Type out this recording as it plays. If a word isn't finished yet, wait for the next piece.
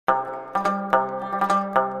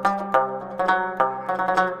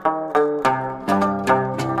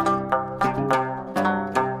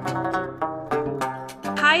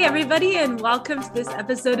everybody, and welcome to this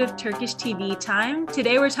episode of Turkish TV Time.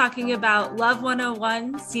 Today we're talking about Love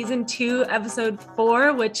 101, Season 2, Episode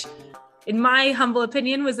 4, which, in my humble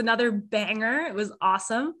opinion, was another banger. It was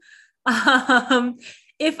awesome.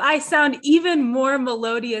 If I sound even more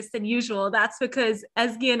melodious than usual, that's because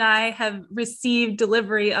Ezgi and I have received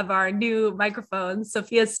delivery of our new microphones.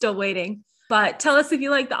 Sophia's still waiting. But tell us if you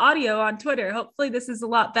like the audio on Twitter. Hopefully this is a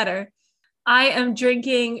lot better. I am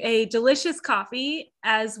drinking a delicious coffee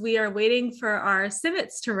as we are waiting for our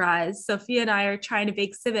civets to rise. Sophia and I are trying to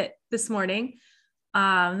bake civet this morning.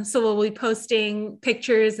 So we'll be posting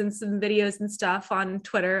pictures and some videos and stuff on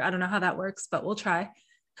Twitter. I don't know how that works, but we'll try.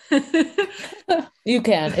 You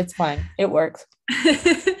can. It's fine. It works.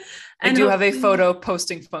 I do have a photo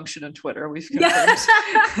posting function on Twitter. We've confirmed.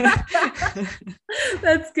 Yeah.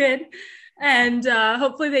 That's good. And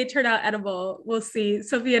hopefully they turn out edible. We'll see.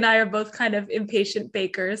 Sophia and I are both kind of impatient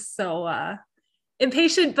bakers. So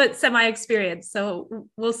impatient, but semi-experienced. So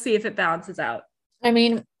we'll see if it balances out. I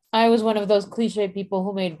mean, I was one of those cliche people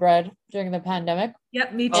who made bread during the pandemic.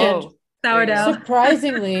 Yep, me too. Sourdough.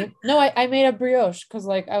 Surprisingly, no, I made a brioche because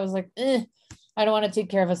I was like, I don't want to take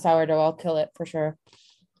care of a sourdough. I'll kill it for sure.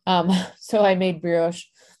 So I made brioche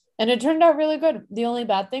and it turned out really good. The only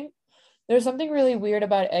bad thing, there's something really weird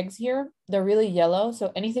about eggs here. They're really yellow.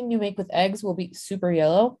 So anything you make with eggs will be super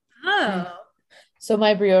yellow. Oh. So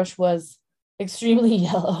my brioche was extremely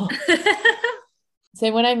yellow.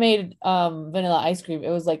 Same when I made vanilla ice cream. It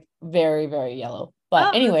was like very, very yellow.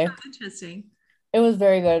 But anyway, interesting. It was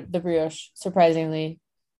very good. The brioche, surprisingly.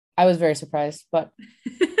 I was very surprised, but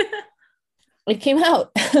it came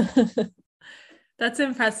out. That's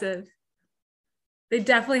impressive. They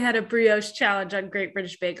definitely had a brioche challenge on Great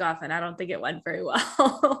British Bake Off, and I don't think it went very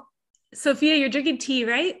well. Sophia, you're drinking tea,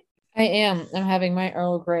 right? I am. I'm having my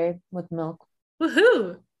Earl Grey with milk.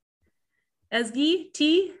 Woohoo! Ezgi,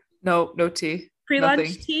 tea? No tea. Pre-lunch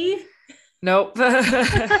nothing. Tea? Nope.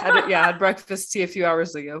 had breakfast tea a few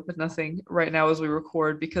hours ago, but nothing right now as we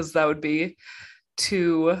record because that would be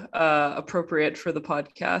too appropriate for the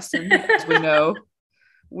podcast. And as we know,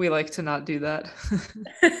 we like to not do that.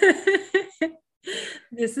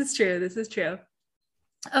 This is true.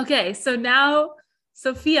 Okay, so now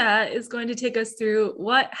Sophia is going to take us through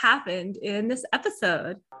what happened in this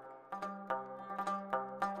episode.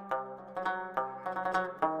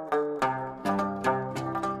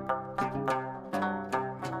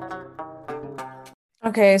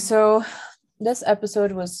 Okay, so this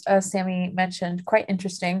episode was, as Sammy mentioned, quite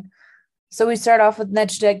interesting. So we start off with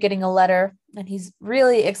Necdet getting a letter, and he's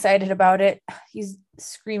really excited about it. He's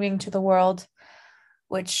screaming to the world,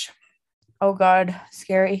 which, oh God,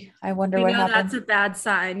 scary. I wonder what happened. That's a bad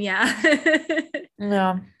sign, yeah.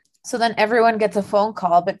 No. So then everyone gets a phone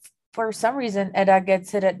call, but for some reason, Eda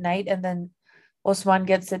gets it at night, and then Osman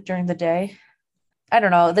gets it during the day. I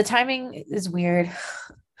don't know. The timing is weird.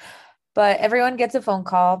 But everyone gets a phone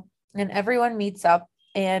call and everyone meets up.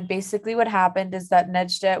 And basically what happened is that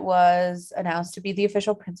Necdet was announced to be the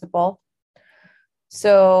official principal.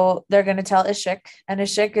 So they're going to tell Ishik. And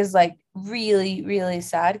Ishik is like really, really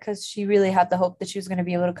sad because she really had the hope that she was going to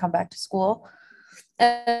be able to come back to school.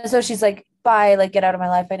 And so she's like, bye, like get out of my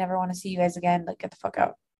life. I never want to see you guys again. Like get the fuck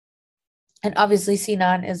out. And obviously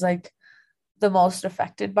Sinan is like the most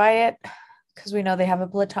affected by it because we know they have a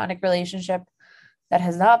platonic relationship that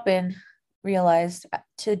has not been realized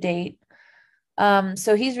to date.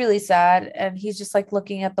 So he's really sad and he's just like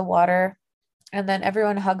looking at the water and then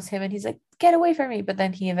everyone hugs him and he's like, get away from me. But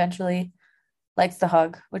then he eventually likes the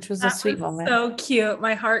hug, which was a sweet moment. So cute.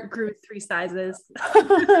 My heart grew 3 sizes.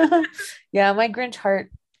 Yeah, my Grinch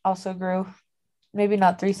heart also grew. Maybe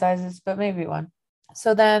not 3 sizes, but maybe 1.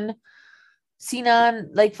 So then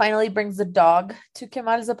Sinan like finally brings the dog to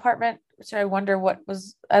Kemal's apartment, which I wonder what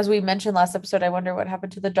was, as we mentioned last episode, I wonder what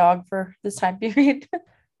happened to the dog for this time period.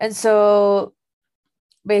 And so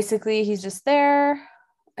basically he's just there.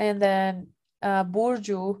 And then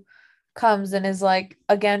Burcu comes and is like,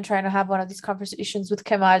 again, trying to have one of these conversations with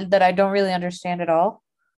Kemal that I don't really understand at all,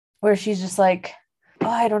 where she's just like, oh,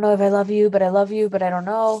 I don't know if I love you, but I don't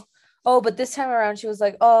know. Oh, but this time around, she was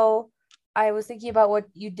like, oh, I was thinking about what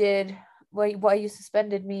you did, why you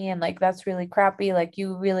suspended me, and like that's really crappy, like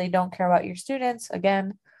you really don't care about your students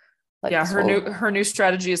again. Like, yeah, her new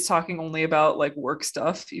strategy is talking only about like work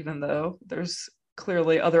stuff, even though there's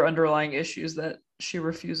clearly other underlying issues that she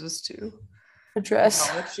refuses to address.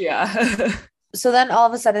 Yeah. So then all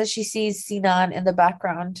of a sudden she sees Sinan in the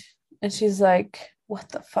background and she's like, what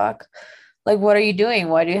the fuck, like what are you doing,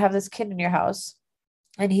 why do you have this kid in your house?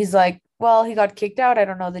 And he's like, well, he got kicked out, I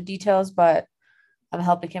don't know the details, but I'm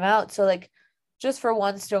helping him out. So like just for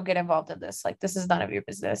once, don't get involved in this. Like, this is none of your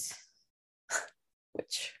business.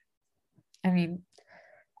 Which, I mean,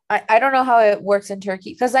 I don't know how it works in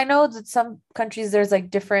Turkey, because I know that some countries there's like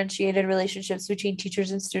differentiated relationships between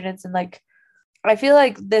teachers and students, and like I feel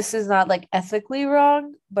like this is not like ethically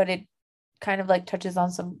wrong, but it kind of like touches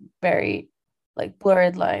on some very like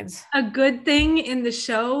blurred lines. A good thing in the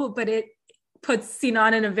show, but it puts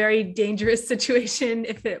Sinan in a very dangerous situation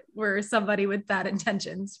if it were somebody with bad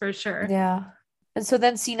intentions, for sure. Yeah. And so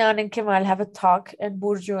then Sinan and Kemal have a talk, and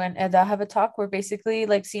Burcu and Eda have a talk where basically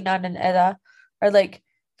like Sinan and Eda are like,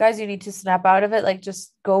 guys, you need to snap out of it. Like,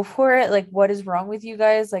 just go for it. Like, what is wrong with you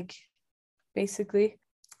guys? Like, basically.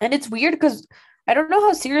 And it's weird because I don't know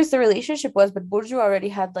how serious the relationship was, but Burcu already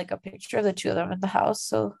had like a picture of the two of them in the house.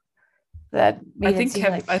 So that made it seem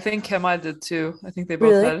like... I think Kemal did too. I think they both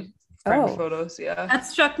Really? had framed photos. Yeah. That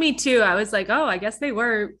struck me too. I was like, oh, I guess they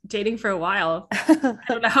were dating for a while. I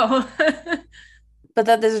don't know. But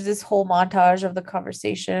then there's this whole montage of the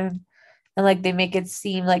conversation, and like they make it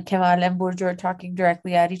seem like Kemal and Burcu are talking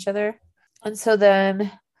directly at each other. And so then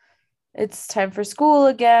it's time for school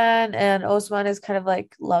again, and Osman is kind of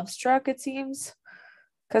like love struck, it seems,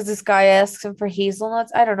 because this guy asks him for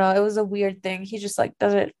hazelnuts. I don't know. It was a weird thing. He just like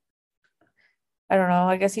doesn't, I don't know.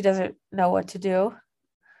 I guess he doesn't know what to do.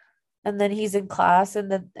 And then he's in class, and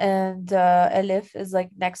Elif is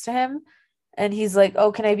like next to him, and he's like,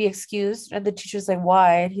 "Oh, can I be excused?" And the teacher's like,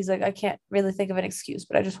 "Why?" And he's like, "I can't really think of an excuse,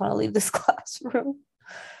 but I just want to leave this classroom."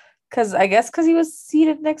 Because he was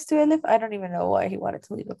seated next to Elif. I don't even know why he wanted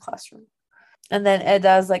to leave the classroom. And then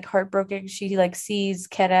Eda's like heartbroken. She like sees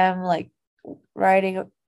Kerem like riding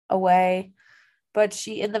away, but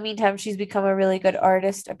in the meantime, she's become a really good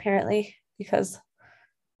artist apparently, because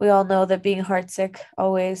we all know that being heartsick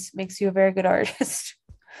always makes you a very good artist.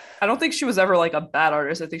 I don't think she was ever like a bad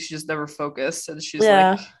artist. I think she just never focused, and she's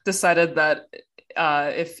like decided that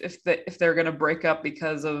if they're gonna break up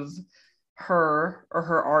because of her or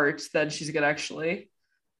her art, then she's gonna actually...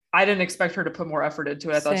 I didn't expect her to put more effort into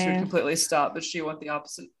it. I thought she would completely stop, but she went the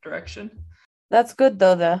opposite direction. That's good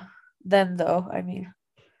though. I mean,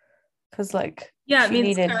 because like, yeah, it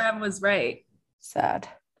means Kerem was right. Sad.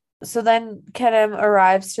 So then Kerem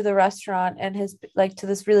arrives to the restaurant, and to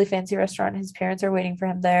this really fancy restaurant. His parents are waiting for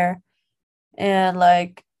him there. And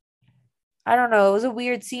like, I don't know, it was a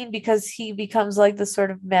weird scene because he becomes like this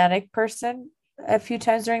sort of manic person a few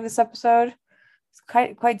times during this episode. It's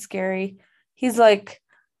quite scary. He's like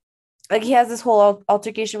he has this whole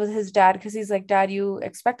altercation with his dad, because he's like, "Dad, you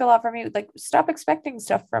expect a lot from me. Like, stop expecting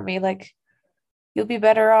stuff from me. Like, you'll be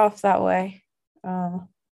better off that way."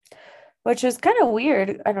 Which is kind of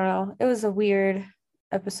weird. I don't know. It was a weird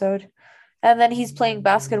episode. And then he's playing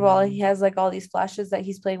basketball, and he has like all these flashes that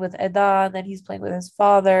he's playing with Eda, and then he's playing with his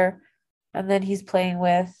father, and then he's playing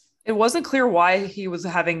with... It wasn't clear why he was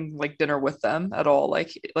having like dinner with them at all.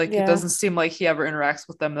 Like It doesn't seem like he ever interacts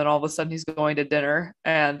with them. Then all of a sudden he's going to dinner,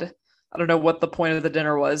 and I don't know what the point of the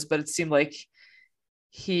dinner was, but it seemed like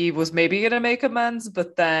he was maybe going to make amends,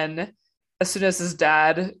 but then as soon as his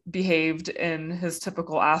dad behaved in his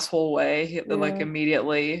typical asshole way, he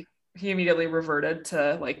immediately reverted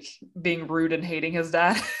to like being rude and hating his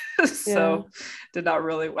dad. So did not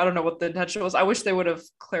really... I don't know what the intention was. I wish they would have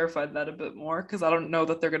clarified that a bit more, because I don't know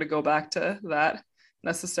that they're going to go back to that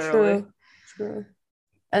necessarily. True.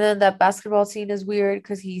 And then that basketball scene is weird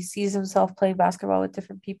because he sees himself playing basketball with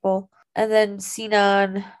different people. And then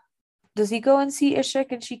Sinan, does he go and see Ishik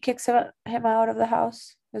and she kicks him out of the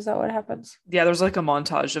house? Is that what happens? Yeah, there's like a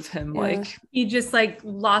montage of him like... He just like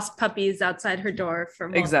lost puppies outside her door for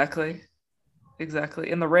Exactly.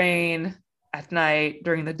 In the rain, at night,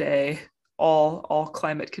 during the day, all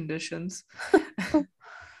climate conditions.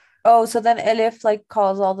 Oh, so then Elif like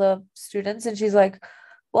calls all the students, and she's like,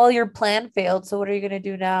 "Well, your plan failed, so what are you gonna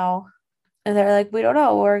do now?" And they're like, "We don't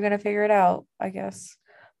know. We're gonna figure it out, I guess."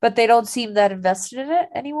 But they don't seem that invested in it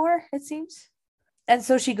anymore, it seems. And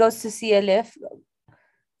so she goes to see Elif,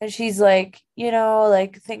 and she's like,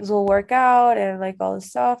 like things will work out and like all this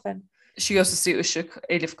stuff. And she goes to see Ishik.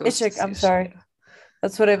 Elif goes Ishik, to see I'm Ishik. sorry.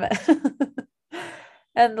 That's what I meant.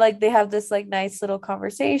 And like they have this like nice little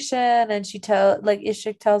conversation, and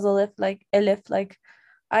Ishik tells Elif like,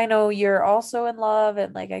 "I know you're also in love,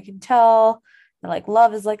 and like I can tell, and like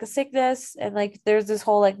love is like a sickness." And like there's this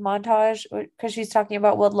whole like montage because she's talking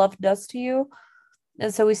about what love does to you.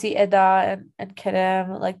 And so we see Eda and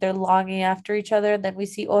Kerem, like they're longing after each other. And then we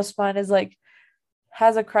see Osman is like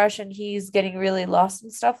has a crush, and he's getting really lost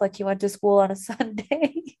and stuff. Like he went to school on a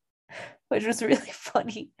Sunday, which was really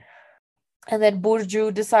funny. And then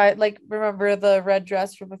Burcu remember the red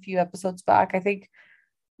dress from a few episodes back? I think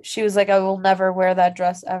she was like, I will never wear that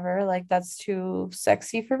dress ever. Like, that's too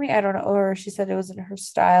sexy for me. I don't know. Or she said it wasn't her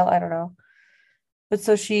style. I don't know. But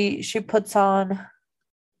so she puts on,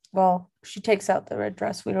 well, she takes out the red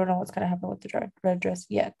dress. We don't know what's going to happen with the red dress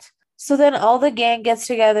yet. So then all the gang gets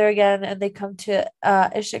together again and they come to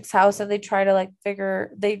Ishik's house and they try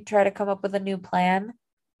to come up with a new plan.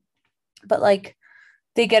 But like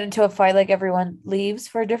they get into a fight, like everyone leaves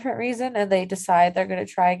for a different reason and they decide they're going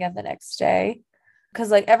to try again the next day. Because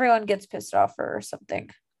like everyone gets pissed off or something.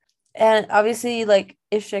 And obviously like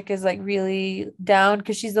Ishik is like really down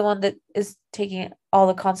because she's the one that is taking all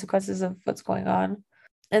the consequences of what's going on.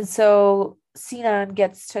 And so Sinan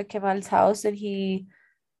gets to Kemal's house and he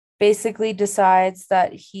basically decides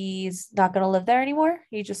that he's not going to live there anymore.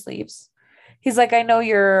 He just leaves. He's like, I know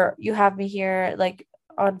you have me here like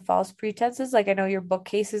on false pretenses. Like, I know your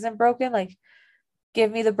bookcase isn't broken. Like,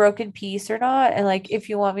 give me the broken piece or not. And like, if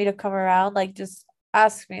you want me to come around, like, just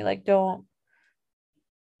ask me. Like, don't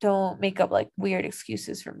make up like weird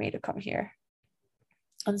excuses for me to come here.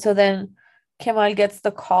 And so then Kemal gets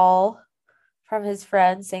the call from his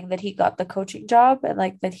friend saying that he got the coaching job and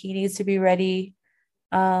like that he needs to be ready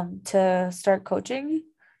to start coaching,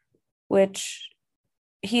 which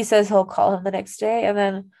he says he'll call him the next day. And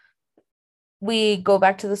then we go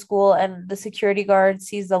back to the school and the security guard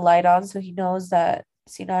sees the light on, so he knows that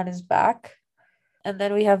Sinan is back. And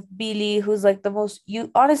then we have Billy, who's like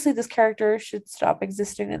honestly, this character should stop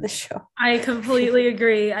existing in the show. I completely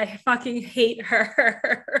agree. I fucking hate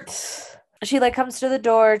her. She like comes to the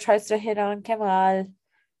door, tries to hit on Kemal.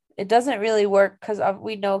 It doesn't really work because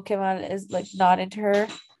we know Kemal is like not into her.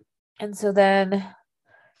 And so then,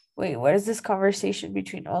 wait, what is this conversation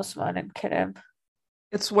between Osman and Kerem?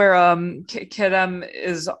 It's where Kerem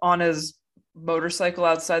is on his motorcycle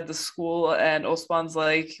outside the school and Osman's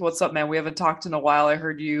like, what's up, man? We haven't talked in a while. I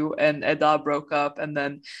heard you and Eda broke up. And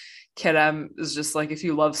then Kerem is just like, if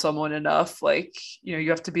you love someone enough, like, you know, you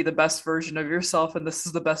have to be the best version of yourself and this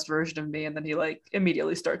is the best version of me. And then he like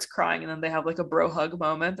immediately starts crying and then they have like a bro hug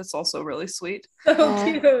moment that's also really sweet. So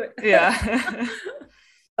cute. Yeah.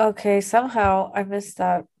 Okay, somehow I missed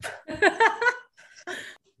that.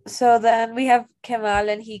 So then we have Kemal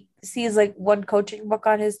and he sees like one coaching book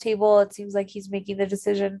on his table. It seems like he's making the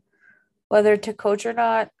decision whether to coach or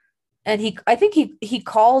not. And I think he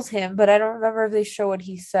calls him, but I don't remember if they show what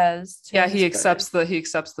he says. Yeah, he accepts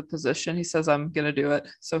the position. He says, I'm gonna do it.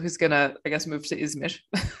 So he's gonna, I guess, move to Izmir.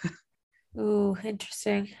 Ooh,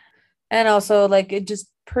 interesting. And also like it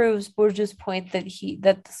just proves Burcu's point that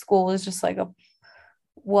the school is just like a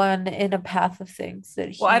one in a path of things that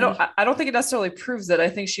he... Well, I don't think it necessarily proves it. I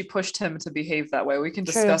think she pushed him to behave that way. We can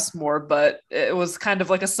discuss more, but it was kind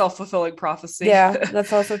of like a self-fulfilling prophecy. Yeah,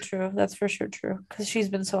 that's also true. That's for sure true because she's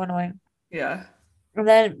been so annoying. Yeah. And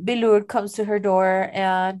then Bilur comes to her door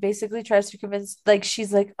and basically tries to convince, like,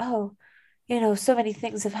 she's like, oh, you know, so many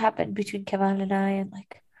things have happened between Kemal and I and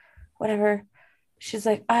like whatever. She's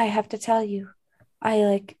like, I have to tell you, I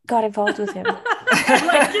like got involved with him. I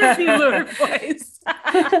like your Bilur voice.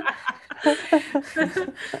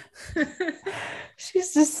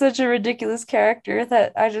 She's just such a ridiculous character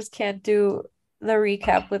that I just can't do the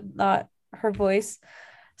recap with not her voice.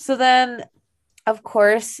 So then, of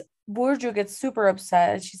course, Burcu gets super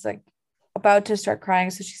upset and she's like about to start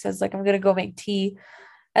crying. So she says, like, I'm gonna go make tea.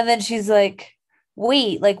 And then she's like,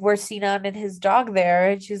 wait, like, where's Sinan and his dog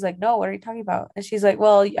there? And she's like, no, what are you talking about? And she's like,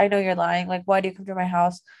 well, I know you're lying. Like, why do you come to my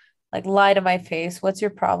house? Like, lie to my face. What's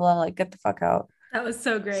your problem? Like, get the fuck out. That was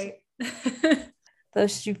so great. So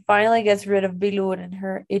she finally gets rid of Bilur and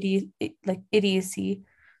her idiocy.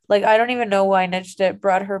 Like, I don't even know why Nejdet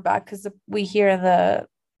brought her back because we hear in the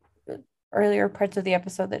earlier parts of the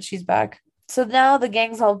episode that she's back. So now the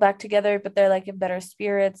gang's all back together, but they're like in better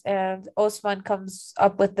spirits. And Osman comes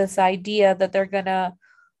up with this idea that they're gonna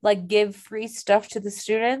like give free stuff to the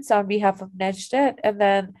students on behalf of Nejdet, and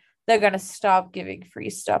then they're gonna stop giving free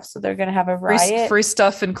stuff. So they're gonna have a riot. Free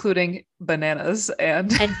stuff, including bananas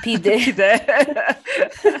and pide.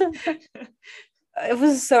 It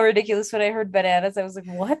was so ridiculous when I heard bananas. I was like,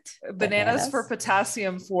 what? Bananas for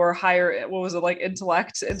potassium for higher, what was it, like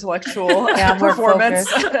intellectual yeah, performance?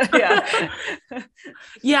 Yeah.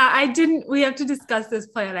 Yeah, we have to discuss this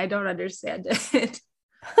plan. I don't understand it.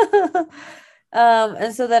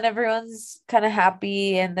 And so then everyone's kind of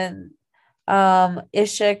happy. And then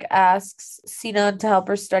Ishik asks Sinan to help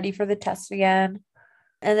her study for the test again.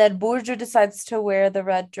 And then Burcu decides to wear the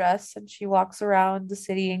red dress and she walks around the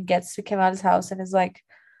city and gets to Kemal's house and is like,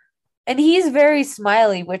 and he's very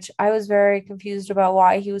smiley, which I was very confused about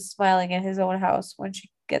why he was smiling in his own house when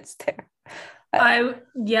she gets there.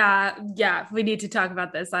 Yeah, we need to talk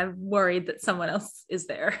about this. I'm worried that someone else is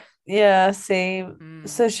there. Yeah, same.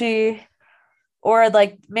 So or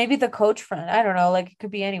like maybe the coach friend. I don't know. Like it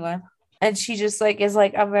could be anyone. And she just like is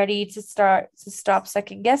like, I'm ready to stop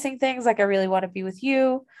second guessing things. Like I really want to be with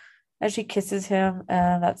you. And she kisses him,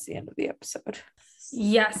 and that's the end of the episode.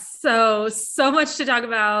 Yes, so much to talk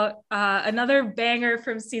about. Another banger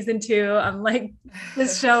from season 2. I'm like,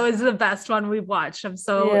 this show is the best one we've watched. I'm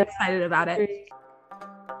so excited about it.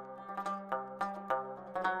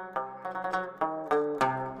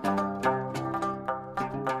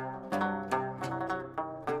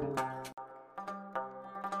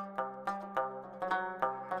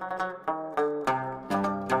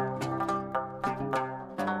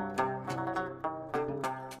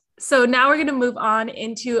 So now we're going to move on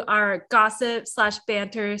into our gossip /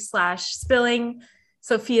 banter / spilling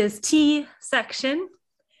Sophia's tea section.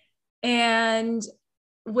 And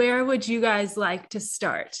where would you guys like to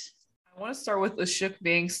start? I want to start with Ashok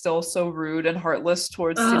being still so rude and heartless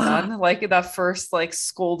towards Sinan. Like that first like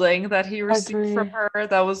scolding that he received from her,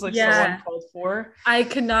 that was like so uncalled for. I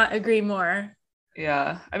could not agree more.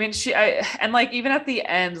 Yeah, I mean, and like even at the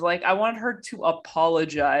end, like I wanted her to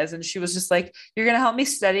apologize, and she was just like, "You're gonna help me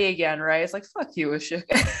study again, right?" It's like, "Fuck you, Ashok."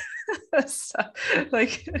 So,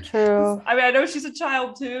 like, true. I mean, I know she's a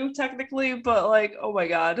child too, technically, but like, oh my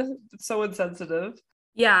god, it's so insensitive.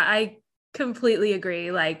 Yeah, I completely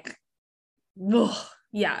agree. Like,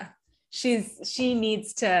 yeah, she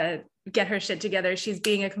needs to get her shit together. She's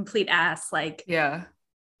being a complete ass. Like, yeah.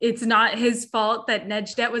 It's not his fault that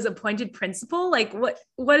Nejdet was appointed principal. Like, what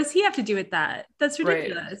does he have to do with that? That's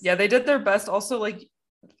ridiculous. Right. Yeah, they did their best. Also, like,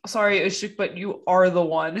 sorry, Ashok, but you are the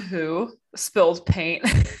one who spilled paint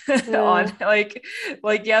on like,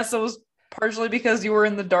 yes, it was partially because you were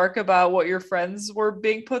in the dark about what your friends were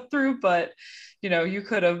being put through, but you know, you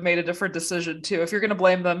could have made a different decision too. If you're going to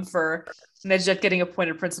blame them for Nejdet getting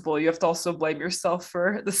appointed principal, you have to also blame yourself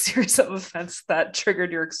for the series of events that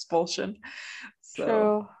triggered your expulsion. So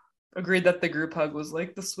True. Agreed that the group hug was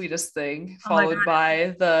like the sweetest thing, followed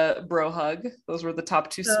by the bro hug. Those were the top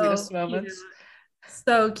 2 sweetest moments.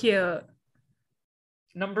 So cute.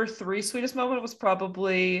 Number 3 sweetest moment was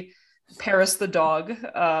probably Paris the dog,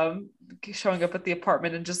 showing up at the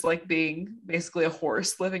apartment and just like being basically a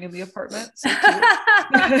horse living in the apartment. So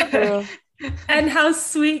cute. And how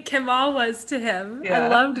sweet Kemal was to him. Yeah. I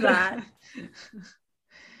loved that.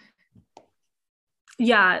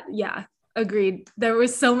 Yeah. Agreed. There were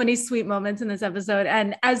so many sweet moments in this episode.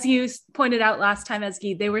 And as you pointed out last time,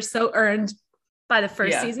 Ezgi, they were so earned by the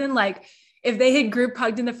first season. Like if they had group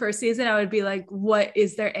hugged in the first season, I would be like, what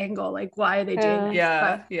is their angle? Like, why are they doing this?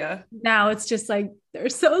 Yeah. Now it's just like, they're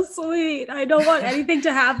so sweet. I don't want anything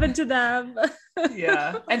to happen to them.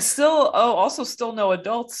 Yeah. And also still no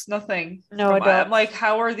adults, nothing. No adults. I'm like,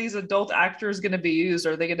 how are these adult actors going to be used?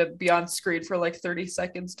 Are they going to be on screen for like 30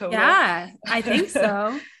 seconds total? Yeah, I think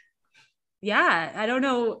so. Yeah, I don't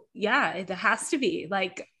know. Yeah, it has to be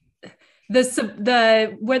like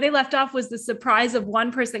the where they left off was the surprise of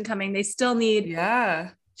one person coming. They still need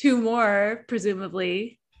 2 more,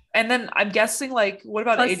 presumably. And then I'm guessing, like, what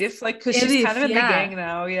about Edith? Like, because she's kind of in the gang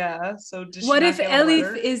now. Yeah. So what if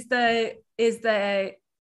Elif is the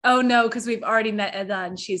oh no, because we've already met Eda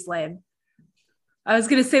and she's lame. I was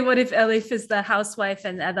gonna say, what if Elif is the housewife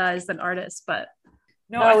and Eda is an artist, but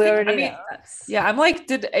no, I'm like,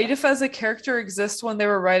 did Edith as a character exist when they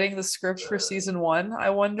were writing the script for season 1? I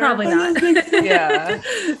wonder. Probably not. Yeah.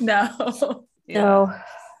 No. Yeah. No.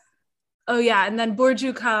 Oh yeah, and then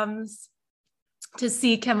Burcu comes to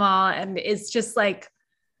see Kemal and it's just like,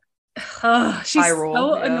 she's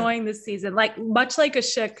so annoying this season. Like much like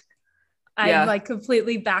Ashok, I'm like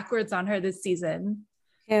completely backwards on her this season.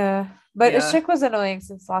 Yeah, but Ashok was annoying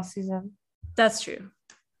since last season. That's true.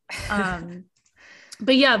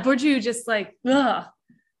 But yeah, Burcu just like,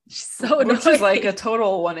 she's so annoying. Burcu's like a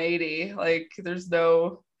total 180. Like there's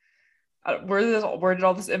no, where did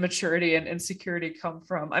all this immaturity and insecurity come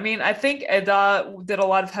from? I mean, I think Eda did a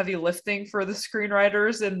lot of heavy lifting for the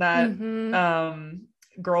screenwriters in that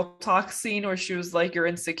girl talk scene where she was like, you're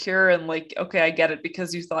insecure and like, okay, I get it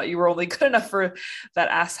because you thought you were only good enough for that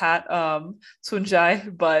asshat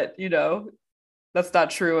Sunjay, but you know, that's not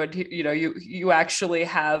true. And you know, you actually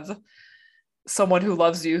have someone who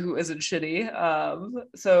loves you who isn't shitty.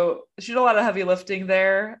 So she did a lot of heavy lifting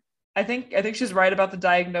there. I think she's right about the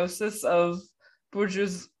diagnosis of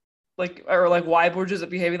Burcu's like why Burcu is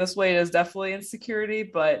behaving this way. It is definitely insecurity,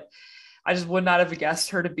 but I just would not have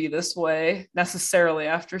guessed her to be this way necessarily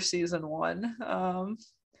after season 1.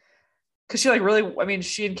 Because she like really, I mean,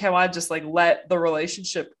 she and Kemal just like let the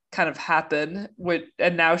relationship kind of happen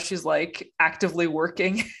and now she's like actively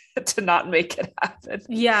working to not make it happen.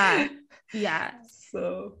 Yeah.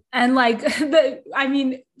 So, and like the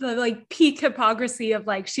like peak hypocrisy of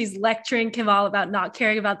like she's lecturing Kemal about not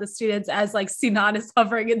caring about the students as like Sinan is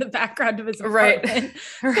hovering in the background of his apartment.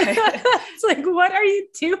 Right. It's like, what are you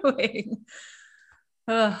doing?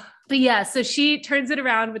 But yeah, so she turns it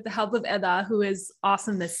around with the help of Eda, who is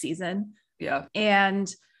awesome this season. Yeah. And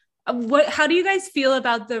how do you guys feel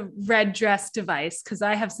about the red dress device? Because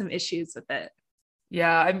I have some issues with it.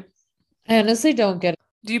 Yeah, I honestly don't get it.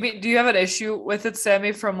 Do you have an issue with it,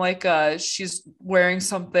 Sammy, from like she's wearing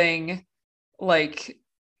something like,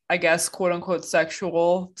 I guess, quote unquote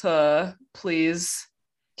sexual to please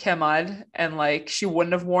Kemal, and like she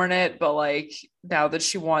wouldn't have worn it, but like now that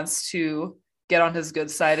she wants to get on his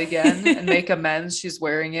good side again and make amends, she's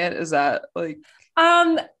wearing it? Is that like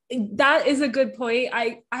that is a good point.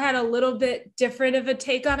 I had a little bit different of a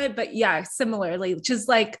take on it, but yeah, similarly, just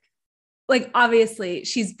like obviously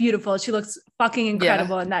she's beautiful. She looks fucking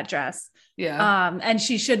incredible in that dress. Yeah. And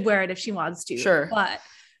she should wear it if she wants to. Sure. But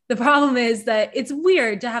the problem is that it's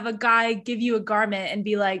weird to have a guy give you a garment and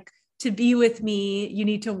be like, to be with me, you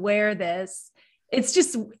need to wear this. It's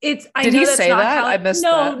just, Did he say that? I missed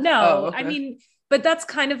that. No. Oh, okay. I mean, but that's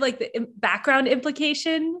kind of like the background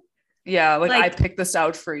implication. Yeah, like I picked this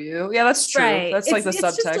out for you. Yeah, that's true. Right. That's like the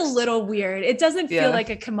subtext. It's just a little weird. It doesn't feel like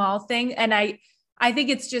a Kemal thing. And I think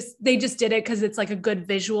it's just, they just did it because it's like a good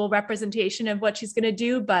visual representation of what she's going to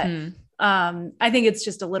do. But I think it's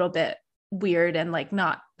just a little bit weird and like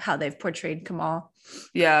not how they've portrayed Kemal.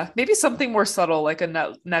 Yeah. Maybe something more subtle, like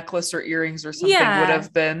a necklace or earrings or something would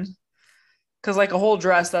have been. Because like a whole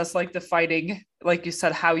dress, that's like defining, like you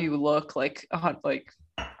said, how you look like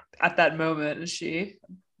at that moment.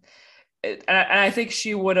 And I think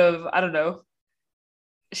she would have, I don't know,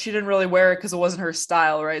 she didn't really wear it because it wasn't her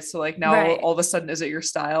style, right? So like now all of a sudden, is it your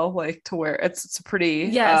style like to wear? It's a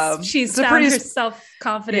pretty she's found her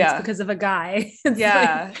self-confidence because of a guy.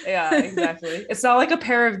 Yeah, exactly. It's not like a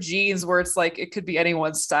pair of jeans where it's like it could be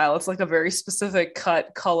anyone's style. It's like a very specific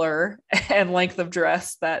cut, color, and length of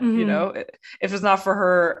dress that you know, if it's not for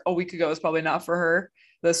her a week ago, it's probably not for her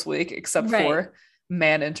this week, except for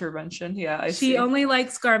man intervention. Yeah, she only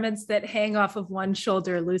likes garments that hang off of one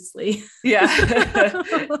shoulder loosely. Yeah.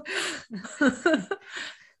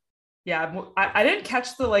 Yeah, I didn't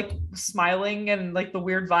catch the like smiling and like the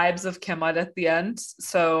weird vibes of Kemal at the end,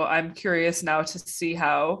 so I'm curious now to see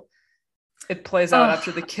how it plays out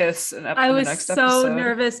after the kiss and I was so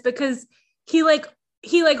nervous because he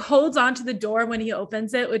holds onto the door when he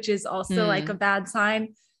opens it, which is also like a bad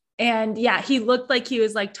sign. And yeah, he looked like he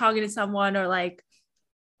was like talking to someone or like,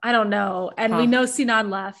 I don't know. And we know Sinan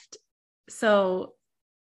left. So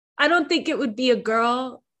I don't think it would be a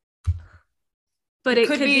girl, but it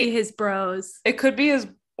could be his bros. It could be his,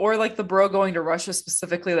 or like the bro going to Russia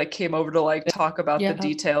specifically, like came over to like talk about the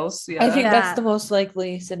details. Yeah. I think that's the most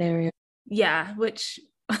likely scenario. Yeah. Which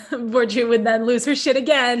Burcu would then lose her shit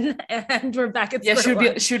again. And we're back at she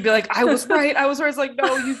would be like, I was right. It's like,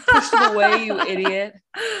 no, you pushed him away, you idiot.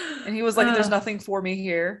 And he was like, there's nothing for me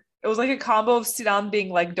here. It was like a combo of Sinan being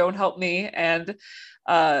like, don't help me, and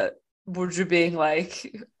Burcu being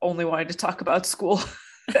like, only wanting to talk about school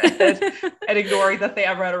and ignoring that they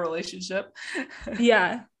ever had a relationship.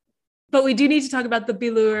 Yeah. But we do need to talk about the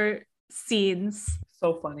Bilur scenes.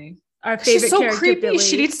 So funny. Our favorite She's so character, creepy. Billy.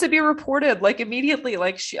 She needs to be reported like immediately.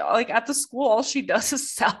 Like she like at the school, all she does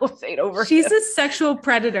is salivate over She's him. a sexual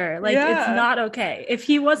predator. Like it's not okay. If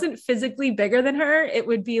he wasn't physically bigger than her, it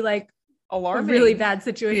would be like alarming. A really bad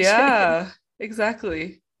situation. Yeah,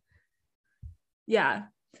 exactly. Yeah.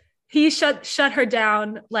 He shut her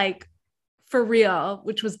down like for real,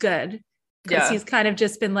 which was good. Because he's kind of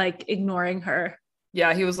just been like ignoring her.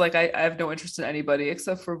 Yeah, he was like, I have no interest in anybody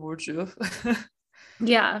except for Burcu.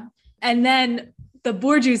 Yeah. And then the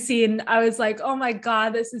Burcu scene, I was like, oh my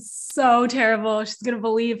God, this is so terrible. She's going to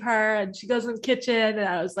believe her. And she goes in the kitchen and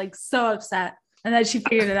I was like so upset. And then she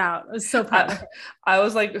figured it out. I was so proud of her. I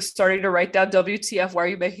was like starting to write down WTF, why are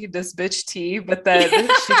you making this bitch tea? But then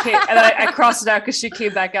she came and I crossed it out because she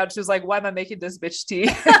came back out. She was like, why am I making this bitch tea?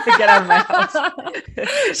 Get out of my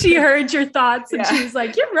house. She heard your thoughts and she was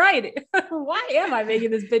like, you're right. Why am I making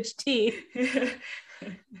this bitch tea?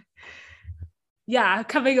 Yeah,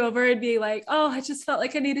 coming over and being like, oh, I just felt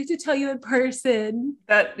like I needed to tell you in person.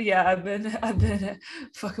 I've been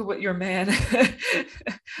fucking with your man.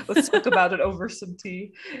 Let's talk about it over some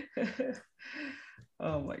tea.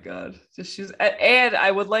 Oh my God. And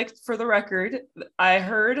I would like, for the record, I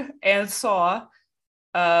heard and saw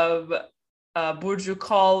Burcu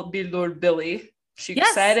call Bilur Billy She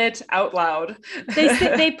Yes. said it out loud.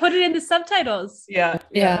 They put it in the subtitles. Yeah.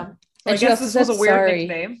 Yeah. I And she guess also this was said a weird sorry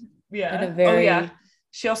nickname. in Yeah. a very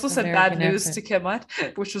She also said bad American news accent. to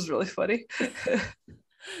Kimat, which was really funny.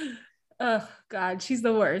 Oh God, she's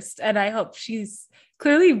the worst. And I hope she's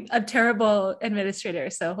clearly a terrible administrator.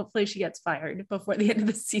 So hopefully she gets fired before the end of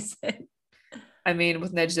the season. I mean,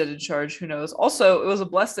 with Nejdet in charge, who knows? Also, it was a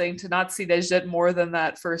blessing to not see Nejdet more than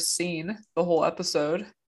that first scene, the whole episode.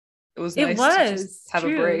 It was nice to just have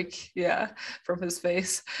a break, from his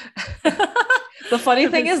face. The funny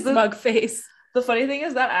thing is smug face. The funny thing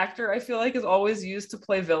is that actor, I feel like, is always used to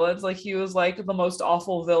play villains. Like he was like the most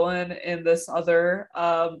awful villain in this other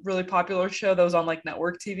really popular show that was on like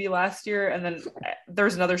network TV last year. And then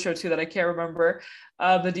there's another show too that I can't remember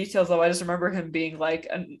the details of. I just remember him being like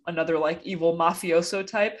another like evil mafioso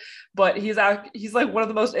type. But he's like one of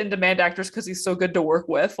the most in-demand actors because he's so good to work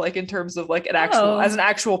with. Like in terms of like as an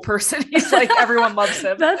actual person, he's like everyone loves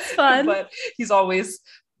him. That's fun. But he's always,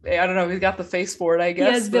 I don't know, he's got the face for it, I guess.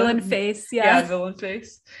 He has villain face. Yeah, villain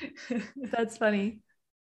face. That's funny.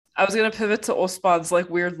 I was gonna pivot to Osman's like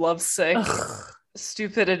weird lovesick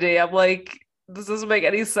stupidity. I'm like, this doesn't make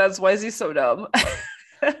any sense. Why is he so dumb?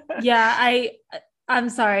 Yeah, I'm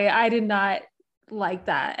sorry. I did not like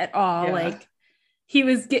that at all. Yeah. Like he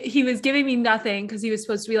was giving me nothing because he was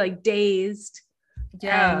supposed to be like dazed.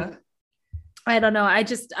 Yeah. And I don't know.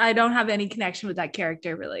 I don't have any connection with that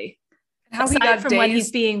character really. How aside he got from dazed. when he's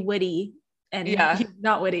being witty and he's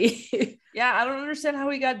not witty. Yeah, I don't understand how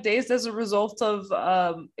he got dazed as a result of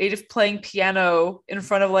Adif playing piano in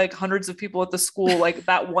front of like hundreds of people at the school like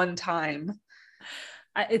that one time.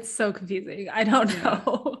 It's so confusing. I don't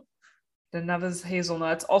know. The Neves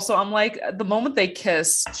hazelnuts. Also, I'm like, the moment they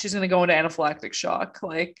kiss, she's gonna go into anaphylactic shock.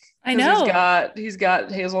 Like, I know he's got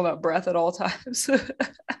hazelnut breath at all times.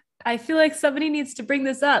 I feel like somebody needs to bring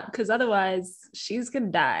this up because otherwise she's gonna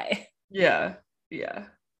die. Yeah.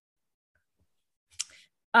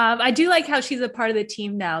 I do like how she's a part of the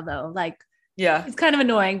team now, though. Like, it's kind of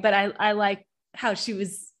annoying, but I like how she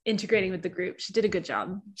was integrating with the group. She did a good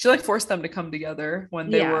job. She like forced them to come together when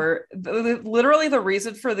they were literally the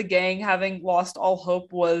reason for the gang having lost all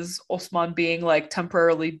hope was Osman being like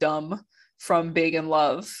temporarily dumb from being in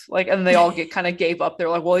love. Like, and they all kind of gave up. They're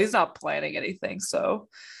like, well, he's not planning anything, so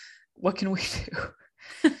what can we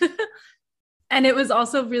do? And it was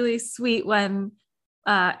also really sweet when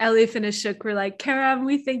Elif and Ashok were like, Karam,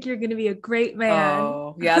 we think you're going to be a great man.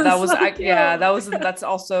 Oh, yeah, that was, that's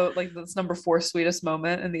also like, that's number 4 sweetest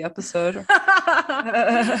moment in the episode.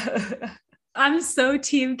 I'm so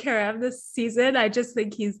team Karam this season. I just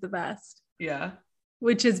think he's the best. Yeah.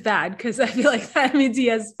 Which is bad because I feel like that means he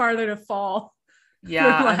has farther to fall.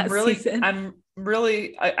 Yeah, I'm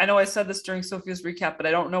really, I know I said this during Sophia's recap, but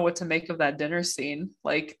I don't know what to make of that dinner scene.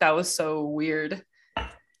 Like, that was so weird.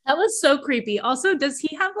 That was so creepy. Also, does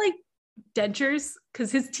he have like dentures?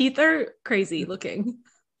 Because his teeth are crazy looking.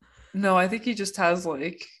 No, I think he just has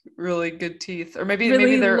like really good teeth, or maybe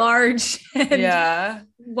they're large and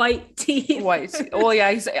white teeth. Well,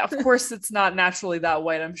 yeah, of course it's not naturally that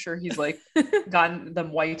white. I'm sure he's like gotten them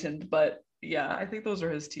whitened, but yeah, I think those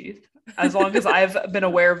are his teeth. As long as I've been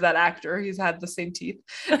aware of that actor, he's had the same teeth.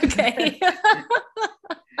 Okay.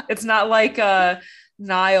 It's not like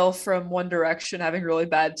Niall from One Direction having really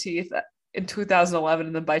bad teeth in 2011,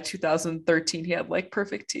 and then by 2013 he had like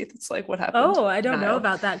perfect teeth. It's like, what happened? Oh, I don't know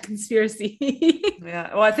about that conspiracy.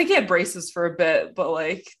 Yeah, well, I think he had braces for a bit, but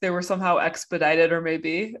like they were somehow expedited, or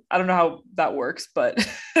maybe I don't know how that works, but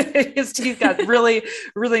his teeth got really,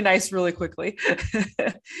 really nice really quickly.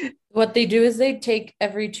 What they do is they take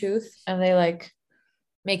every tooth and they like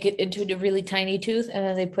make it into a really tiny tooth, and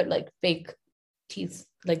then they put like fake teeth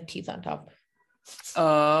on top.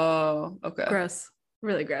 Oh, okay. Gross.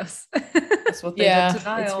 Really gross. That's what they did to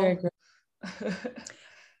Niall. It's very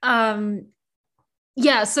gross.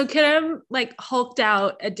 Yeah, so Karam like hulked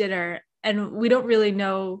out at dinner, and we don't really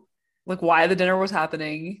know like why the dinner was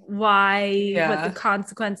happening, what the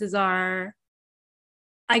consequences are.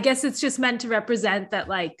 I guess it's just meant to represent that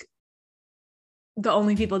like the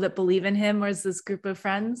only people that believe in him was this group of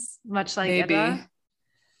friends, much like maybe. Edda.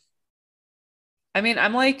 I mean,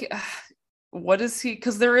 I'm like, what is he?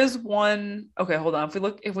 Because there is one. Okay, hold on.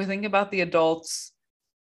 If we think about the adults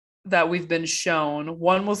that we've been shown,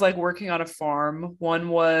 one was like working on a farm, one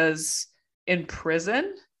was in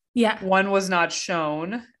prison, one was not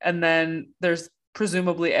shown, and then there's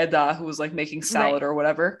presumably Edda, who was like making salad or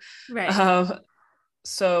whatever. Right.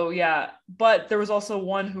 So yeah, but there was also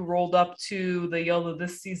one who rolled up to the Yelda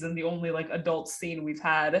this season, the only like adult scene we've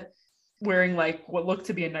had, wearing like what looked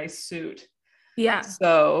to be a nice suit. Yeah.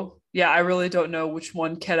 So yeah, I really don't know which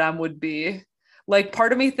one Karam would be. Like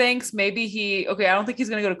part of me thinks maybe I don't think he's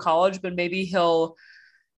going to go to college, but maybe he'll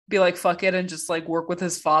be like, fuck it, and just like work with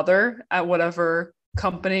his father at whatever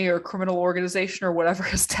company or criminal organization or whatever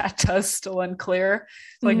his dad does, still unclear.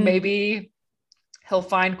 Like maybe he'll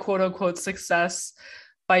find quote unquote success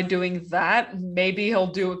by doing that. Maybe he'll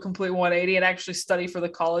do a complete 180 and actually study for the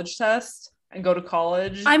college test and go to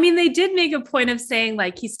college. I mean, they did make a point of saying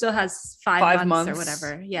like he still has 5 months or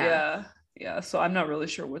whatever. Yeah. So I'm not really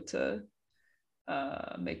sure what to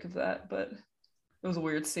make of that, but it was a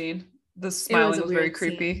weird scene. The smiling was very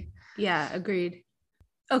creepy. Scene. Yeah, agreed.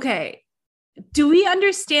 Okay. Do we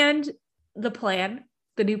understand the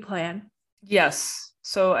new plan? Yes.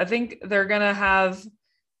 So I think they're going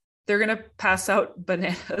to pass out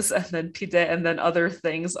bananas and then pide and then other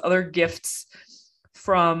things, other gifts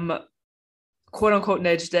from quote unquote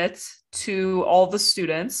Nejdet to all the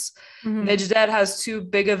students. Nejdet has too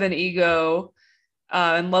big of an ego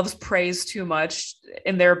and loves praise too much,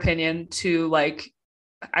 in their opinion, to like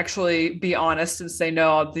actually be honest and say,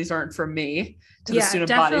 no, these aren't for me, to the student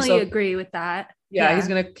body. Definitely agree with that. Yeah,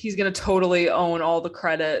 he's gonna totally own all the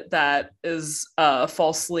credit that is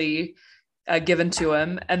falsely given to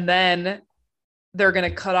him, and then they're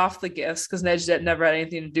gonna cut off the gifts because Nejdet never had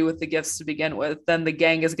anything to do with the gifts to begin with. Then the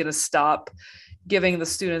gang is gonna stop giving the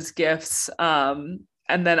students gifts, and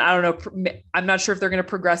then I don't know. I'm not sure if they're gonna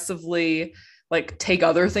progressively like take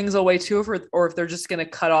other things away too, or if they're just gonna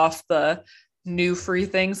cut off the new free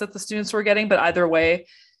things that the students were getting. But either way,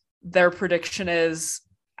 their prediction is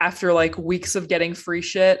after like weeks of getting free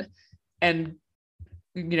shit and,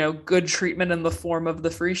 you know, good treatment in the form of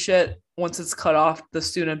the free shit, once it's cut off, the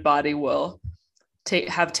student body will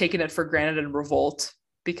have taken it for granted and revolt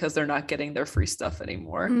because they're not getting their free stuff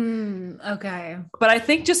anymore. Okay. But I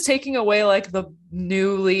think just taking away like the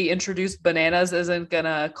newly introduced bananas isn't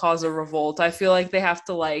gonna cause a revolt. I feel like they have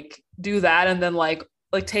to like do that and then like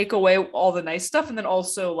take away all the nice stuff and then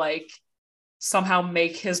also like somehow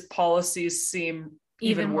make his policies seem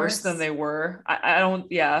even worse than they were. I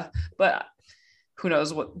don't, but who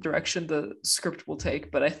knows what direction the script will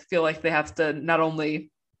take. But I feel like they have to not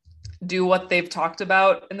only do what they've talked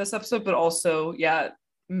about in this episode, but also,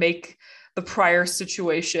 make the prior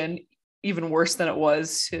situation even worse than it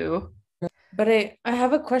was too. But I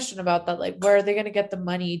have a question about that. Like, where are they going to get the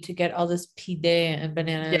money to get all this pide and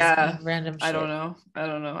bananas and random shit? I don't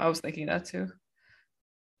know. I was thinking that too.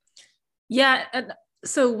 Yeah. And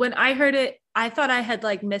so when I heard it, I thought I had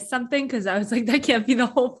like missed something because I was like, that can't be the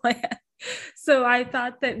whole plan. So I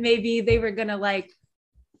thought that maybe they were going to like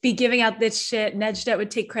be giving out this shit. Nejdet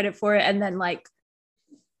would take credit for it and then like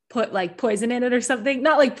put like poison in it or something.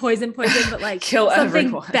 Not like poison, but like kill something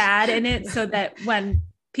everyone. Bad in it so that when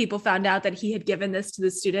people found out that he had given this to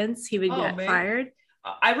the students, he would get fired.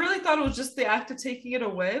 I really thought it was just the act of taking it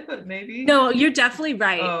away, but maybe. No, you're definitely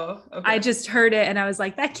right. Oh, okay. I just heard it and I was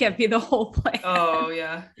like, that can't be the whole plan. Oh,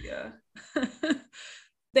 yeah.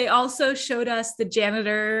 They also showed us the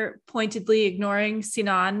janitor pointedly ignoring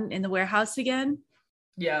Sinan in the warehouse again.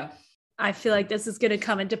 Yeah. I feel like this is going to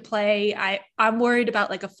come into play. I'm worried about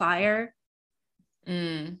like a fire.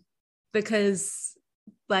 Because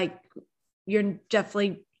like you're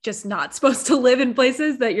definitely just not supposed to live in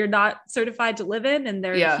places that you're not certified to live in, and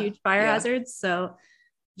they're huge fire hazards. So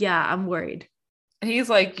I'm worried. And he's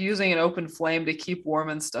like using an open flame to keep warm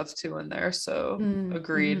and stuff too in there. So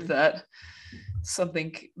agreed that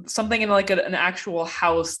something in like an actual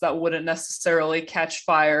house that wouldn't necessarily catch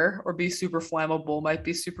fire or be super flammable might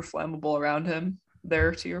be super flammable around him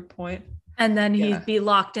there, to your point. And then he'd be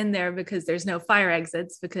locked in there because there's no fire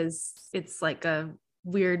exits because it's like a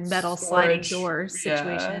weird metal sliding door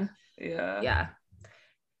situation. Yeah.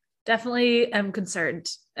 Definitely am concerned.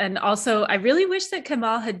 And also I really wish that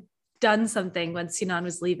Kemal had done something when Sinan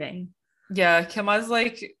was leaving. Yeah, Kemal's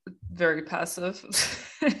like very passive.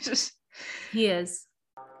 He is.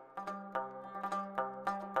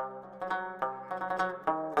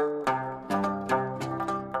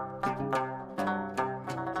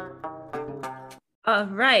 All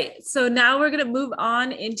right. So now we're going to move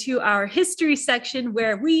on into our history section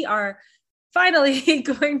where we are finally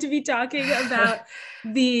going to be talking about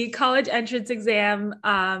the college entrance exam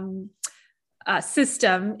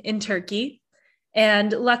system in Turkey.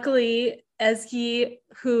 And luckily, Ezgi,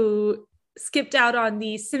 who skipped out on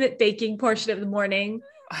the simit baking portion of the morning,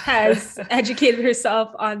 has educated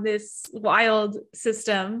herself on this wild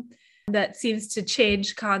system that seems to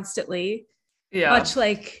change constantly. Yeah. Much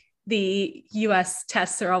like the US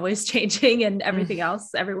tests are always changing and everything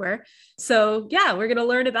else everywhere. So we're going to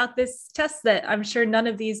learn about this test that I'm sure none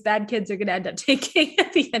of these bad kids are going to end up taking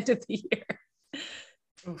at the end of the year.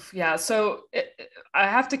 Oof, yeah. So I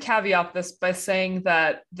have to caveat this by saying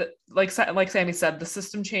that, like Sammy said, the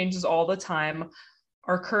system changes all the time.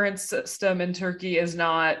 Our current system in Turkey is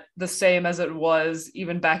not the same as it was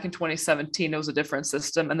even back in 2017. It was a different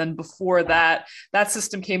system. And then before that, that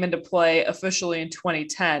system came into play officially in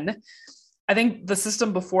 2010. I think the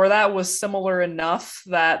system before that was similar enough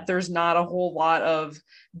that there's not a whole lot of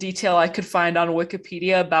detail I could find on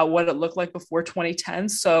Wikipedia about what it looked like before 2010.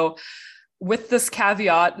 So with this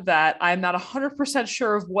caveat that I'm not 100%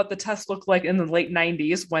 sure of what the test looked like in the late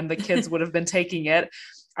 90s when the kids would have been taking it,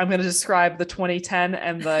 I'm going to describe the 2010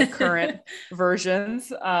 and the current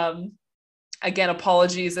versions. Again,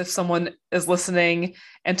 apologies if someone is listening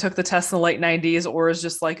and took the test in the late 90s or is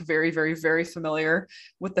just like very, very, very familiar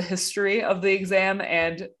with the history of the exam.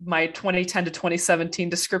 And my 2010 to 2017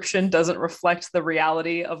 description doesn't reflect the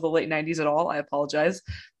reality of the late 90s at all. I apologize,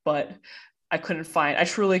 but I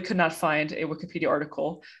truly could not find a Wikipedia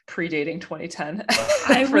article predating 2010.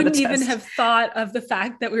 I wouldn't even have thought of the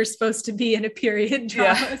fact that we were supposed to be in a period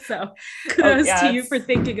drama. Yeah. So kudos to you for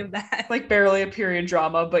thinking of that. Like barely a period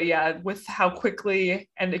drama, but yeah, with how quickly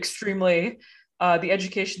and extremely the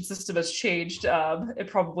education system has changed, it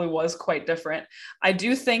probably was quite different. I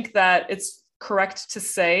do think that it's correct to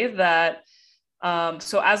say that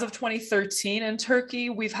so as of 2013 in Turkey,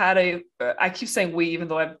 we've had I keep saying we, even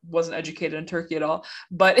though I wasn't educated in Turkey at all,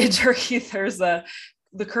 but in Turkey,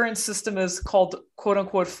 the current system is called quote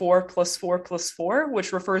unquote 4+4+4,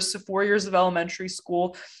 which refers to 4 years of elementary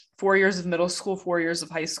school, 4 years of middle school, 4 years of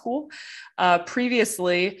high school.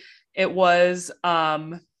 Previously, it was,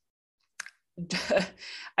 I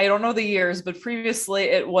don't know the years, but previously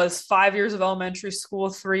it was 5 years of elementary school,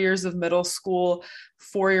 3 years of middle school,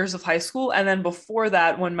 4 years of high school. And then before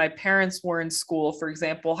that, when my parents were in school, for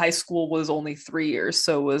example, high school was only 3 years.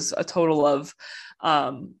 So it was a total of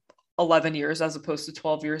 11 years as opposed to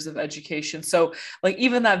 12 years of education. So like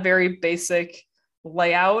even that very basic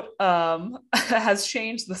layout has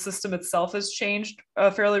changed. The system itself has changed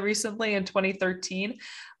fairly recently in 2013.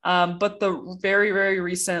 But the very, very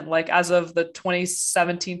recent, like as of the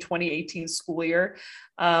 2017-2018 school year,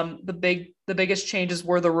 the biggest changes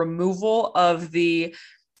were the removal of the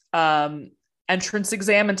entrance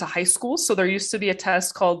exam into high school. So there used to be a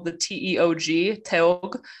test called the TEOG.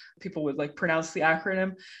 People would like pronounce the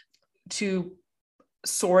acronym to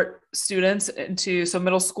sort students into, so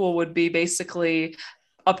middle school would be basically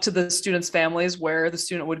up to the students' families where the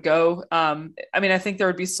student would go. I mean, I think there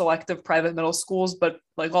would be selective private middle schools, but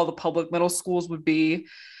like all the public middle schools would be,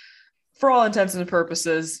 for all intents and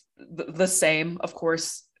purposes, the same. Of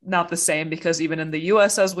course, not the same, because even in the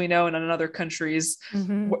US, as we know, and in other countries,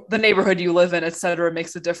 the neighborhood you live in, et cetera,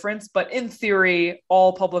 makes a difference. But in theory,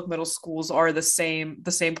 all public middle schools are the same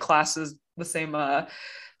classes, the same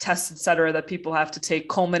tests, et cetera, that people have to take,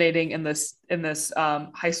 culminating in this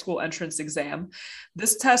high school entrance exam.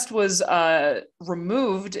 This test was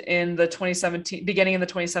removed in the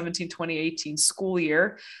 2017-2018 school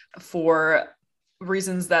year for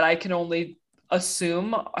reasons that I can only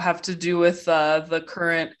assume have to do with the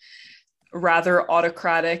current rather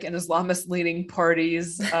autocratic and Islamist leaning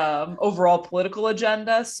parties' overall political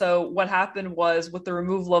agenda. So what happened was, with the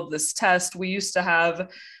removal of this test, we used to have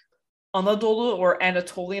Anadolu or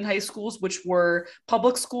Anatolian high schools, which were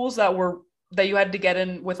public schools that you had to get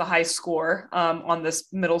in with a high score on this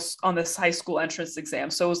high school entrance exam.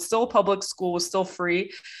 So it was still a public school, was still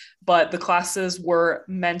free, but the classes were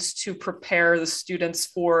meant to prepare the students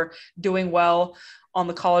for doing well on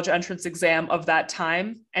the college entrance exam of that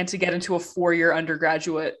time and to get into a 4-year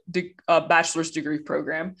undergraduate bachelor's degree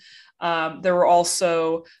program. There were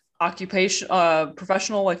also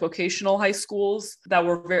professional, like vocational high schools that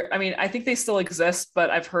were very, I mean, I think they still exist,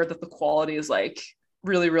 but I've heard that the quality is like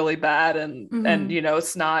really, really bad. And, you know,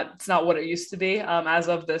 it's not what it used to be as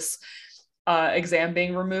of this exam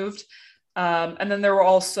being removed. And then there were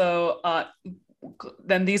also,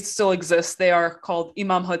 then these still exist. They are called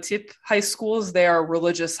Imam Hatip high schools. They are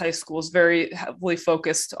religious high schools, very heavily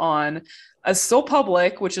focused on, still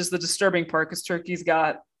public, which is the disturbing part, because Turkey's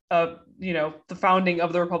got, you know, the founding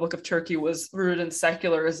of the Republic of Turkey was rooted in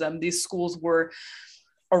secularism. These schools were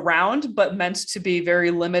around, but meant to be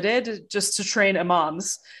very limited, just to train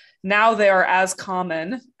imams. Now they are as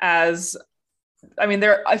common as, I mean,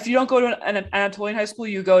 if you don't go to an Anatolian high school,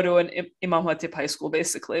 you go to an Imam Hatip high school,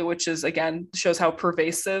 basically, which is, again, shows how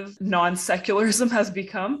pervasive non-secularism has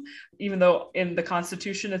become. Even though in the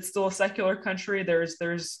constitution, it's still a secular country,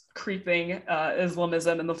 there's creeping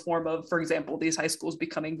Islamism in the form of, for example, these high schools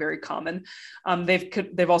becoming very common.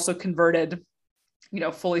 They've also converted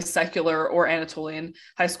fully secular or Anatolian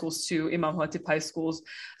high schools to Imam Hatip high schools.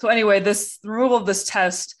 So anyway, the removal of this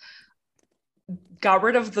test got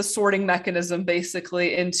rid of the sorting mechanism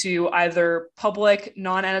basically into either public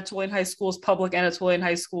non-Anatolian high schools, public Anatolian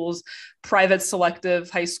high schools, private selective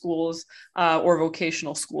high schools, or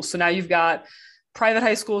vocational schools. So now you've got private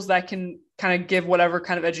high schools that can kind of give whatever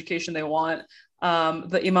kind of education they want.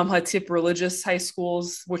 The Imam Hatip religious high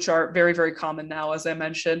schools, which are very, very common now, as I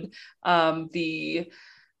mentioned. The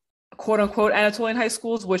quote unquote Anatolian high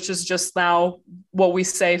schools, which is just now what we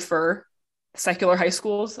say for secular high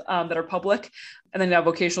schools that are public. And then you have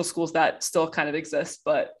vocational schools that still kind of exist,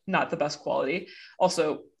 but not the best quality.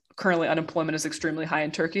 Also, currently unemployment is extremely high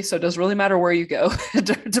in Turkey, so it doesn't really matter where you go,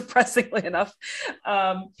 depressingly enough.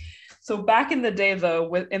 So back in the day,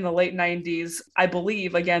 though, in the late 90s, I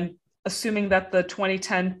believe, again, assuming that the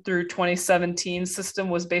 2010 through 2017 system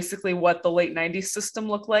was basically what the late 90s system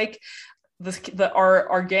looked like,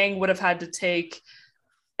 our gang would have had to take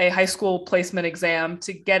a high school placement exam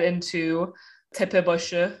to get into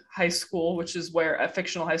Tepebaşı High School, which is where a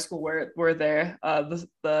fictional high school where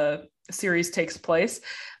the series takes place.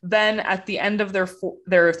 Then at the end of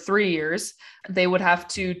their 3 years, they would have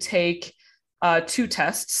to take 2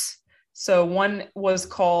 tests. So one was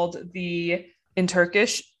called in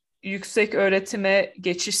Turkish, Yüksek Öğretime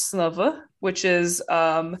Geçiş Sınavı, which is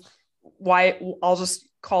I'll just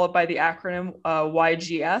call it by the acronym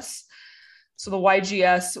YGS. So the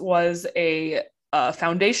YGS was a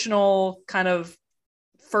foundational kind of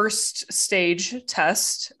first stage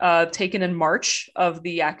test taken in March of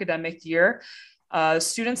the academic year.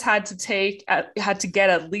 Students had to get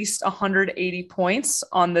at least 180 points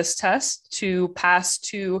on this test to pass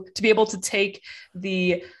to be able to take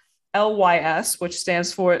the LYS, which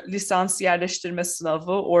stands for Lisans Yerleştirme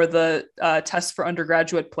Sınavı, or the test for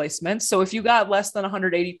undergraduate placement. So if you got less than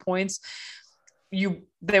 180 points, you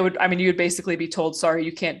would basically be told, sorry,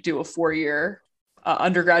 you can't do a 4-year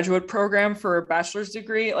undergraduate program for a bachelor's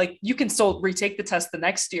degree. Like, you can still retake the test the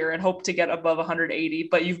next year and hope to get above 180,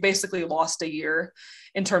 but you've basically lost a year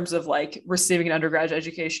in terms of like receiving an undergraduate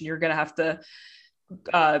education. You're going to have to,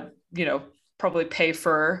 probably pay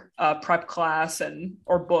for prep class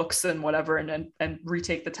or books and whatever, and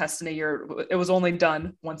retake the test in a year. It was only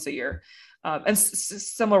done once a year. And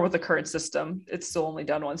similar with the current system, it's still only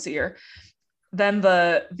done once a year. Then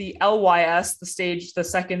the LYS, the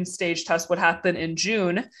second stage test, would happen in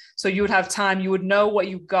June. So you would have time, you would know what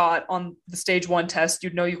you got on the stage 1 test,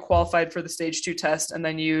 you'd know you qualified for the stage 2 test, and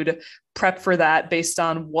then you'd prep for that based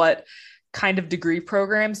on what kind of degree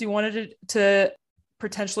programs you wanted to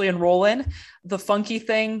potentially enroll in. The funky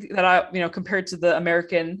thing that compared to the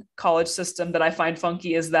American college system that I find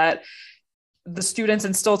funky is that the students,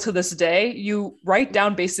 and still to this day, you write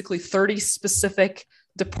down basically 30 specific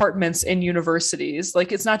departments in universities.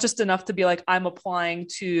 Like, it's not just enough to be like, I'm applying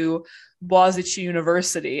to Boğaziçi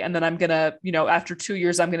University, and then I'm gonna, after 2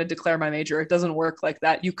 years, I'm gonna declare my major. It doesn't work like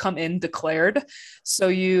that. You come in declared. So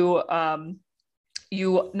you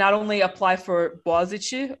not only apply for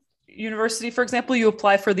Boğaziçi University, for example, you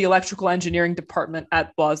apply for the electrical engineering department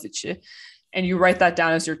at Boğaziçi, and you write that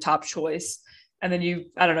down as your top choice. And then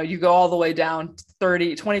you go all the way down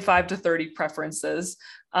 25 to 30 preferences.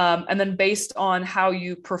 And then based on how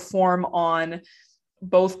you perform on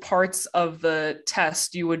both parts of the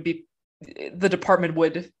test, the department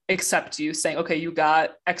would accept you, saying, okay, you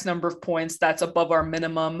got X number of points, that's above our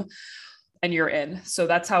minimum, and you're in. So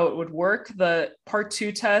that's how it would work. The part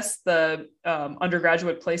 2 test, the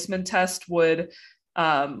undergraduate placement test, would,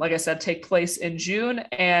 like I said, take place in June.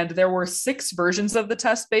 And there were 6 versions of the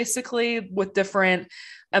test, basically, with different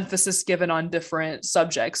emphasis given on different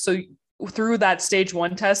subjects. So through that stage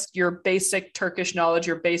 1 test, your basic Turkish knowledge,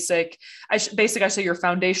 your your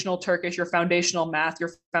foundational Turkish, your foundational math,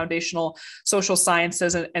 your foundational social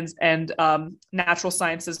sciences and natural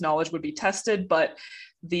sciences knowledge would be tested. But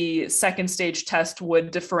the second stage test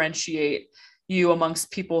would differentiate you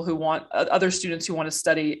amongst people who want other students who want to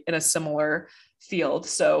study in a similar field.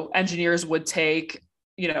 So engineers would take,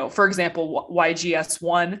 for example,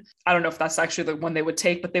 YGS1. I don't know if that's actually the one they would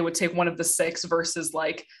take, but they would take one of the 6, versus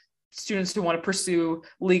like students who want to pursue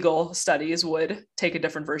legal studies would take a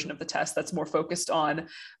different version of the test that's more focused on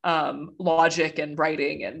logic and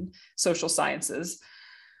writing and social sciences.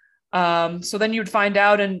 So then you'd find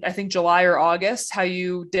out in, I think, July or August how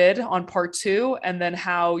you did on part 2, and then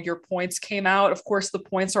how your points came out. Of course, the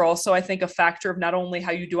points are also, I think, a factor of not only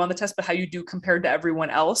how you do on the test, but how you do compared to everyone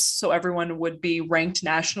else. So everyone would be ranked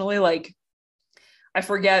nationally. Like, I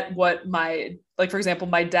forget what for example,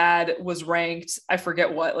 my dad was ranked, I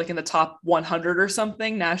forget what, like in the top 100 or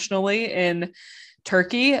something nationally in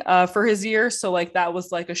Turkey for his year. So like that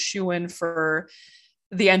was like a shoe-in for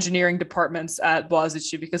the engineering departments at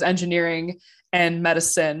Boğaziçi, because engineering and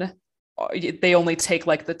medicine, they only take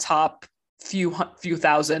like the top few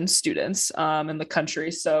thousand students in the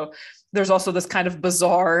country. So there's also this kind of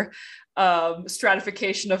bizarre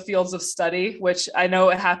stratification of fields of study, which I know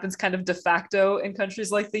it happens kind of de facto in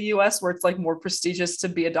countries like the US, where it's like more prestigious to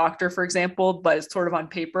be a doctor, for example, but it's sort of on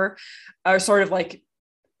paper, or sort of like,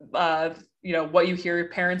 what you hear your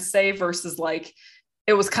parents say versus like,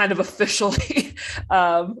 it was kind of officially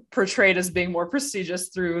portrayed as being more prestigious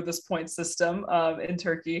through this point system in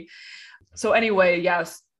Turkey. So anyway,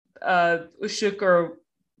 yes, Işık, or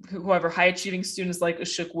whoever, high achieving students like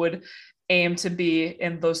Işık would aim to be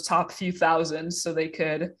in those top few thousand so they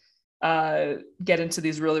could get into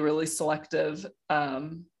these really, really selective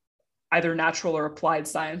either natural or applied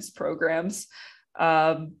science programs.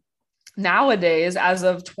 Nowadays, as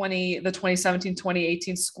of the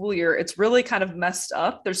 2017-2018 school year, it's really kind of messed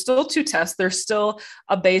up. There's still 2 tests. There's still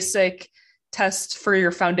a basic test for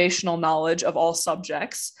your foundational knowledge of all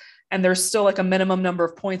subjects. And there's still like a minimum number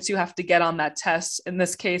of points you have to get on that test. In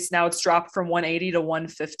this case, now it's dropped from 180 to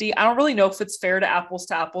 150. I don't really know if it's fair to apples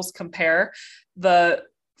compare the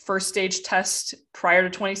first stage test prior to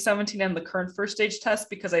 2017 and the current first stage test,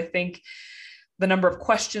 because I think the number of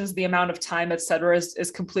questions, the amount of time, et cetera,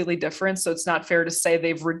 is completely different. So it's not fair to say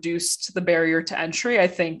they've reduced the barrier to entry. I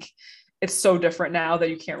think it's so different now that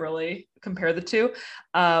you can't really compare the two.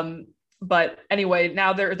 But anyway,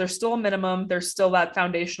 now there's still a minimum. There's still that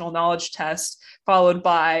foundational knowledge test, followed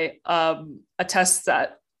by tests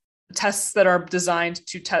that are designed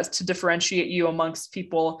to differentiate you amongst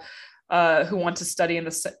people who want to study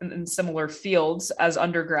in similar fields as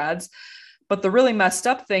undergrads. But the really messed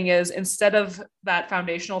up thing is, instead of that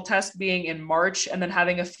foundational test being in March and then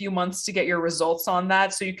having a few months to get your results on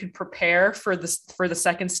that so you can prepare for the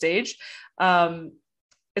second stage,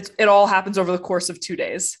 it all happens over the course of 2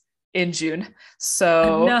 days in June.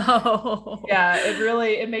 So no. Yeah,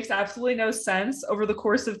 it makes absolutely no sense. Over the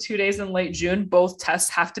course of 2 days in late June, both tests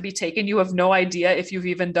have to be taken. You have no idea if you've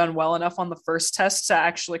even done well enough on the first test to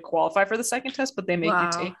actually qualify for the second test, but they make you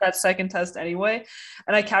take that second test anyway.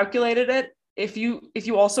 And I calculated it. If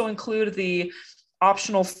you also include the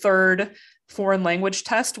optional third foreign language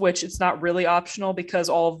test, which it's not really optional because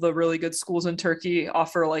all of the really good schools in Turkey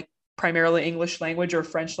offer like primarily English language or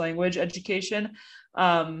French language education.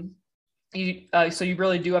 So you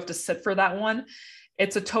really do have to sit for that one.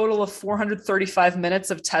 It's a total of 435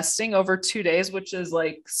 minutes of testing over 2 days, which is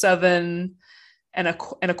like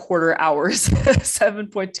 7.25 hours,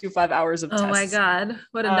 7.25 hours of tests. Oh my God,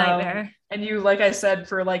 what a nightmare. And you, like I said,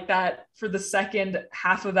 for the second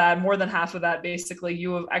half of that, more than half of that, basically,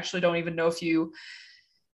 you actually don't even know if you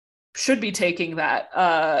should be taking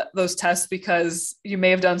those tests, because you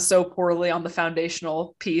may have done so poorly on the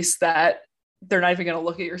foundational piece that they're not even going to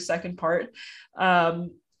look at your second part. So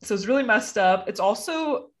it's really messed up. It's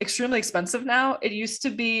also extremely expensive now. It used to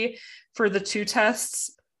be, for the 2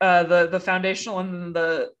 tests, the foundational and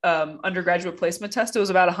the undergraduate placement test, it was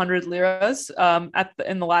about 100 liras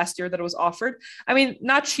in the last year that it was offered. I mean,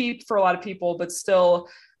 not cheap for a lot of people, but still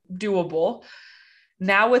doable.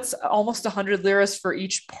 Now it's almost 100 liras for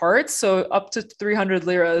each part, so up to 300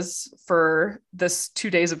 liras for this 2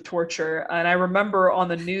 days of torture. And I remember on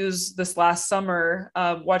the news this last summer,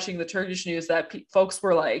 watching the Turkish news, that folks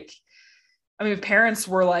were like, parents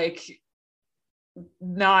were like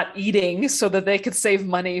not eating so that they could save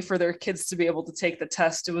money for their kids to be able to take the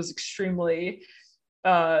test. It was extremely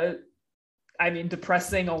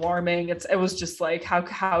depressing, alarming. It was just like,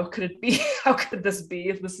 how could it be? How could this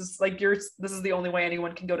be? This is the only way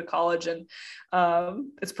anyone can go to college, and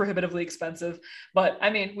it's prohibitively expensive. But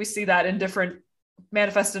we see that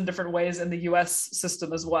manifested in different ways in the US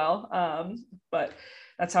system as well. But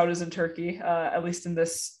that's how it is in Turkey, at least in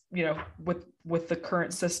this, with the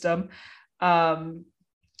current system. And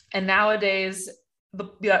nowadays,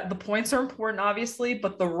 the points are important, obviously,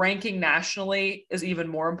 but the ranking nationally is even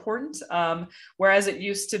more important. Whereas it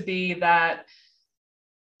used to be that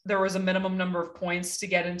there was a minimum number of points to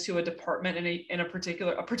get into a department in a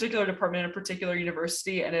particular department in a particular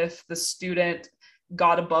university, and if the student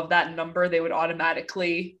got above that number, they would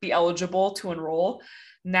automatically be eligible to enroll.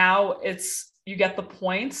 Now you get the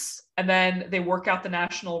points, and then they work out the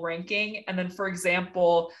national ranking, and then, for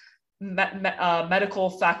example, medical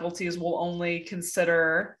faculties will only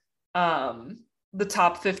consider the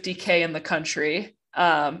top 50K in the country.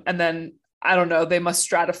 And then, I don't know, they must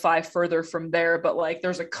stratify further from there, but like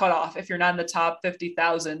there's a cutoff. If you're not in the top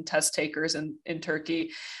 50,000 test takers in Turkey,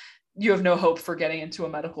 you have no hope for getting into a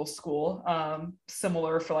medical school.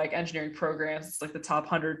 Similar for like engineering programs, it's like the top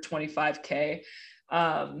 125K,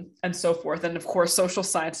 and so forth. And of course, social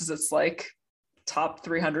sciences, it's like top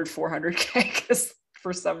 300, 400K, because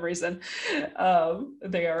for some reason,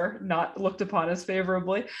 they are not looked upon as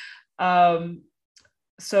favorably.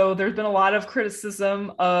 So there's been a lot of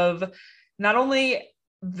criticism of not only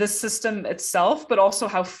the system itself, but also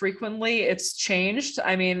how frequently it's changed.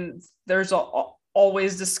 I mean, there's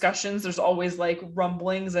always discussions. There's always like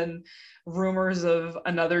rumblings and rumors of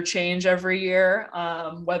another change every year,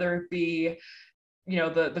 whether it be,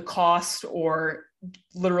 the cost, or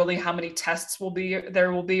literally how many tests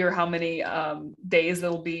there will be, or how many days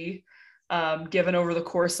they'll be given over the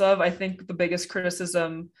course of. I think the biggest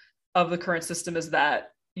criticism of the current system is that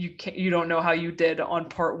you don't know how you did on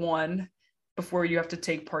part 1 before you have to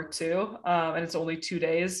take part 2, and it's only 2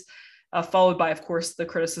 days, followed by, of course, the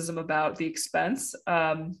criticism about the expense.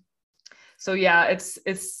 So yeah, it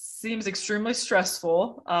seems extremely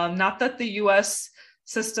stressful. Not that the US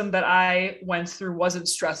system that I went through wasn't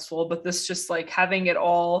stressful, but this just like having it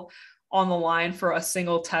all on the line for a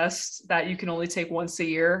single test that you can only take once a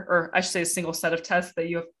year, or I should say a single set of tests that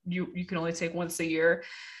you can only take once a year,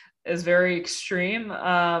 is very extreme.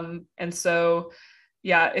 And so,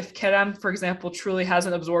 yeah, if Kerem, for example, truly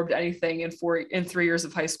hasn't absorbed anything in 3 years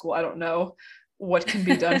of high school, I don't know what can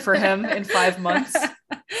be done for him in 5 months.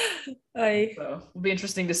 So it'll be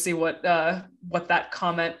interesting to see what that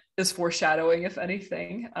comment is foreshadowing, if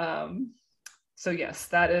anything. So yes,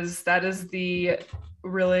 that is the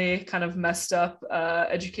really kind of messed up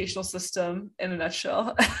educational system in a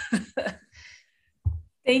nutshell.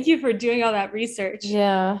 Thank you for doing all that research.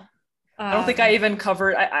 Yeah. I don't think I even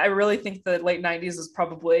covered, I really think the late 90s is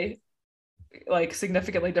probably like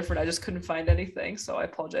significantly different. I just couldn't find anything. So I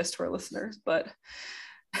apologize to our listeners, but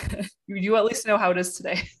you at least know how it is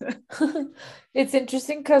today. It's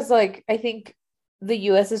interesting because like I think the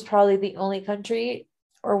US is probably the only country,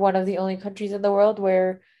 or one of the only countries in the world,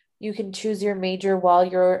 where you can choose your major while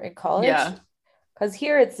you're in college. Yeah. Because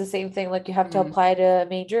here it's the same thing. Like you have to apply to a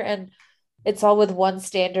major, and it's all with one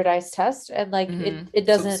standardized test, and like it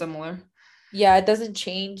doesn't, so similar. Yeah, it doesn't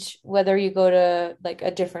change whether you go to like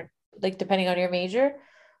a different, like depending on your major.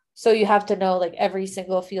 So you have to know like every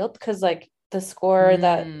single field, because like the score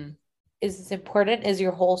that is important is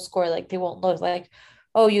your whole score. Like they won't look like,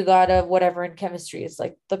 oh, you got a whatever in chemistry. It's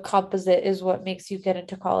like the composite is what makes you get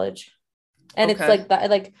into college. And it's like that.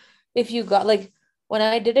 Like if you got, like when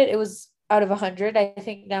I did it, it was out of 100. I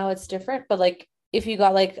think now it's different, but like if you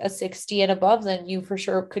got like a 60 and above, then you for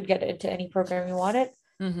sure could get into any program you wanted.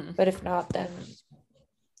 But if not, then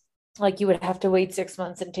like you would have to wait 6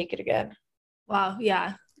 months and take it again. Wow.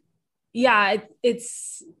 Yeah.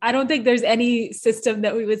 It's I don't think there's any system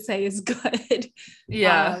that we would say is good.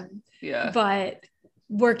 Yeah. But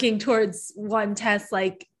working towards one test,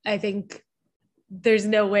 like I think there's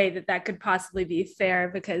no way that could possibly be fair,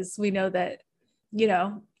 because we know that,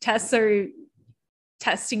 tests are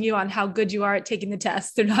testing you on how good you are at taking the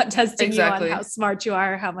test. They're not testing you on how smart you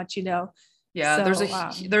are, how much you know. Yeah, so,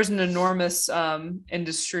 there's an enormous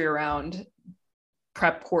industry around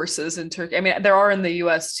prep courses in Turkey. I mean, there are in the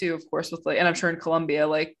US too, of course, with and I'm sure in Colombia,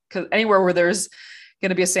 like, because anywhere where there's going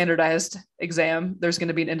to be a standardized exam, there's going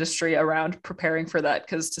to be an industry around preparing for that.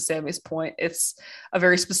 Because to Sammy's point, it's a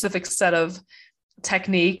very specific set of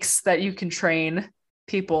techniques that you can train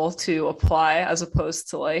people to apply, as opposed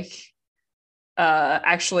to like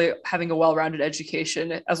actually having a well-rounded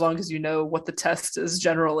education. As long as you know what the test is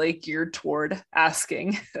generally geared toward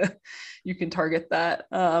asking, you can target that.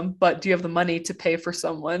 But do you have the money to pay for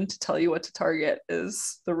someone to tell you what to target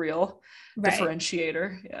is the real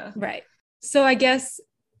differentiator. Yeah. Right. So I guess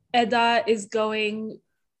Eda is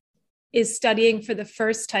studying for the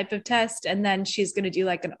first type of test, and then she's going to do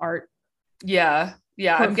like an art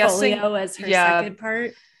I'm guessing as her second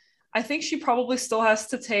part. I think she probably still has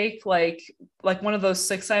to take like one of those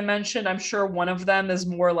 6 I mentioned. I'm sure one of them is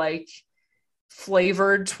more like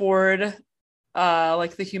flavored toward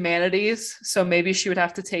like the humanities. So maybe she would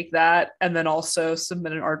have to take that and then also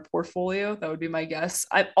submit an art portfolio. That would be my guess.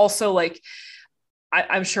 I also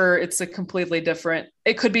I'm sure it's a completely different,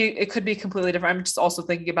 it could be completely different. I'm just also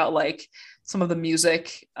thinking about like some of the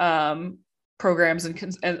music programs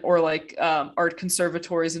or like art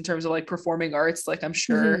conservatories in terms of like performing arts. Like I'm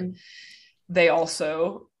sure they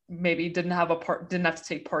also maybe didn't have to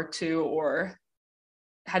take part 2, or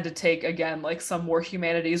had to take again like some more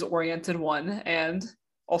humanities oriented one, and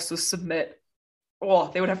also submit.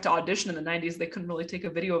 Well, they would have to audition. In the 90s, they couldn't really take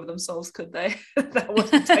a video of themselves, could they? That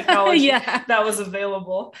wasn't technology that was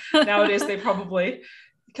available. Nowadays, they probably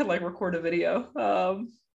can like record a video.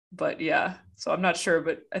 But yeah, so I'm not sure,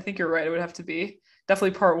 but I think you're right. It would have to be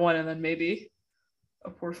definitely part 1 and then maybe a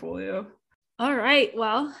portfolio. All right.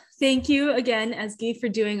 Well, thank you again, Ezgi, for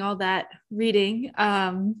doing all that reading.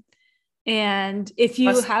 And if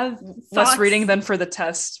you have less reading than for the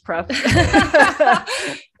test prep.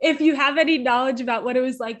 If you have any knowledge about what it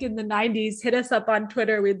was like in the 90s, hit us up on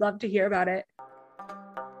Twitter. We'd love to hear about it.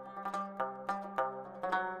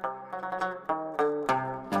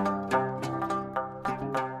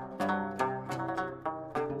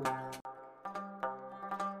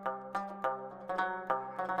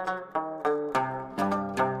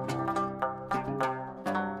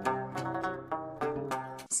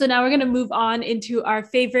 So now we're going to move on into our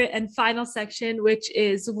favorite and final section, which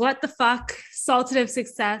is What the Fuck, Salted of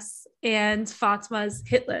Success, and Fatma's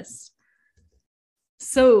Hit List.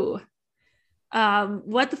 So,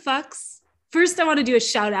 what the fucks? First, I want to do a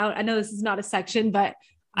shout out. I know this is not a section, but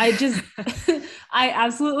I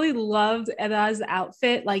absolutely loved Eda's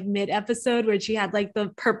outfit, like mid-episode, where she had like the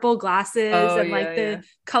purple glasses the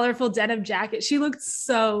colorful denim jacket. She looked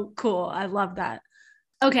so cool. I love that.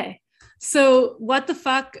 Okay. So what the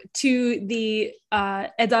fuck to the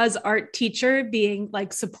Eda's art teacher being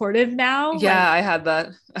like supportive now? Yeah, I had that.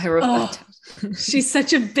 I wrote that down. She's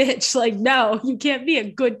such a bitch. Like, no, you can't be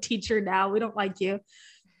a good teacher now. We don't like you.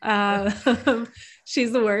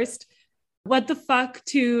 She's the worst. What the fuck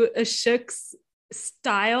to Ashok's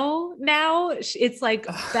style now? It's like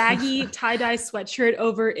baggy tie-dye sweatshirt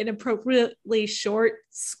over inappropriately short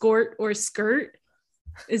skirt or skirt.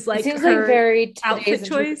 Is like, it seems like very outfit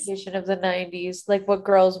choice of the 90s, like what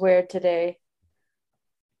girls wear today.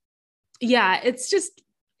 Yeah,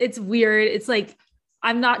 it's weird. It's like,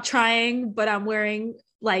 I'm not trying, but I'm wearing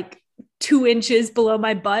like 2 inches below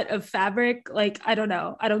my butt of fabric. Like, I don't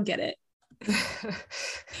know. I don't get it.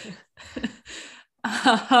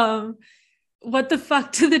 What the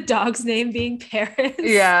fuck to the dog's name being Paris?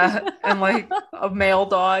 Yeah, and like a male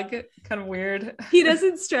dog, kind of weird. He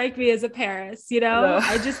doesn't strike me as a Paris, you know? No.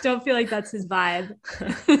 I just don't feel like that's his vibe.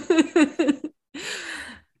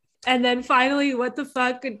 And then finally, what the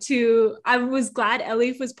fuck to, I was glad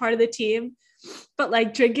Elif was part of the team, but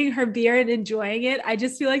like drinking her beer and enjoying it, I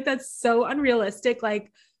just feel like that's so unrealistic.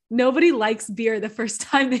 Like, nobody likes beer the first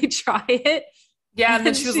time they try it. Yeah, and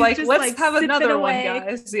then she was like, let's have another one,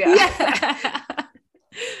 guys. Yeah.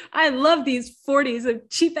 I love these 40s of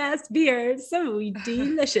cheap ass beer. It's so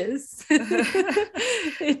delicious.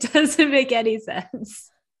 It doesn't make any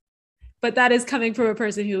sense. But that is coming from a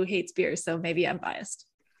person who hates beer, so maybe I'm biased.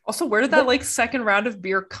 Also, where did that like second round of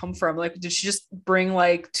beer come from? Like, did she just bring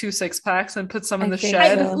like 2 6-packs and put some in the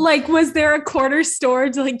shed? Like, was there a corner store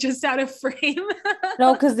like just out of frame?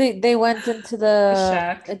 No, because they went into the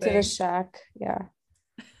shack. shack. Yeah.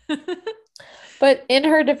 But in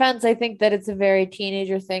her defense, I think that it's a very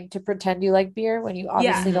teenager thing to pretend you like beer when you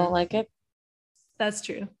obviously don't like it. That's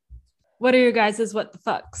true. What are your guys' what the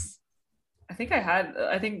fucks? I think I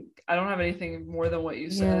don't have anything more than what you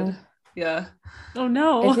said. Yeah. Oh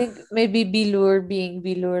no. I think maybe Bilur being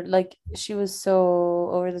Bilur, like she was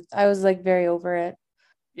so I was like very over it.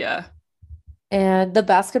 Yeah. And the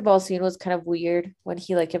basketball scene was kind of weird when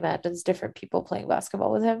he like imagines different people playing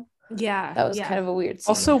basketball with him. Yeah. That was kind of a weird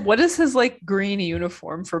scene. Also, what is his like green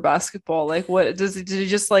uniform for basketball? Like, what did he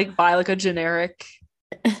just like buy like a generic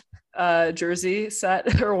jersey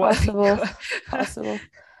set or what? Possible.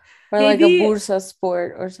 Or maybe, like a Bursa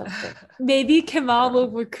Sport or something. Maybe Kemal will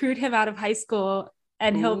recruit him out of high school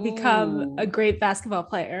and he'll become a great basketball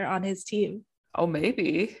player on his team. Oh,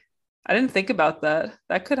 maybe. I didn't think about that.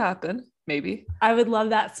 That could happen. Maybe. I would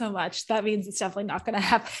love that so much. That means it's definitely not going to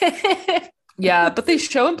happen. Yeah, but they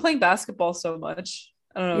show him playing basketball so much.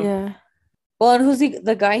 I don't know. Yeah. Well, and who's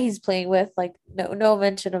the guy he's playing with? Like, no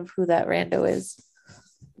mention of who that rando is.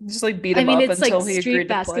 Just like beat him up until like he agreed street to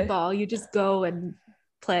basketball. play. You just go and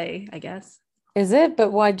play, I guess. Is it?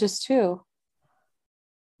 But why just 2?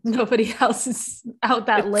 Nobody else is out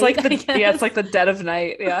that It's late. like it's like the dead of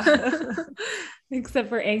night. Yeah. Except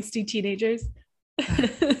for angsty teenagers.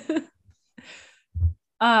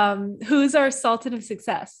 Who's our Sultan of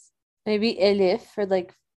Success? Maybe Elif for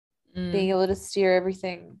like being able to steer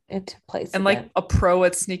everything into place. And like a pro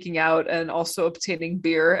at sneaking out and also obtaining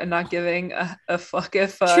beer and not giving a fuck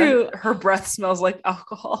if her breath smells like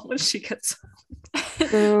alcohol when she gets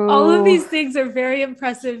all of these things are very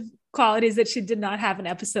impressive qualities that she did not have an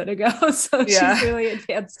episode ago. So she's really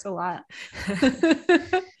advanced a lot.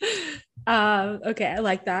 Okay, I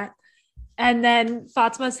like that. And then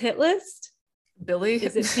Fatma's hit list. Billy.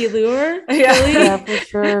 Is it Bilur? Billy? Yeah, for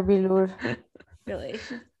sure, Bilur. Billy.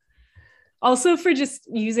 Also for just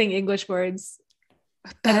using English words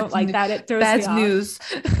I don't like that. It throws me bad off. news.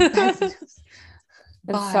 Bad news.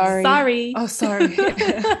 I'm Bye. sorry. Sorry. Oh, sorry.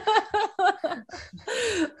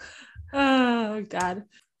 Oh God.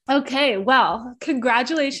 Okay, well,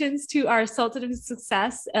 congratulations to our Sultan of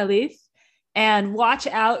Success, Elif. And watch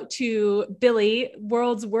out to Billy,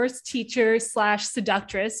 world's worst teacher /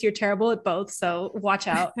 seductress. You're terrible at both, so watch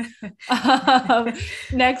out.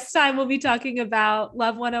 Next time, we'll be talking about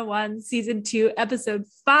Love 101 Season 2, Episode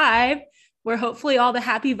 5, where hopefully all the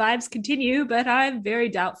happy vibes continue, but I'm very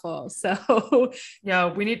doubtful. So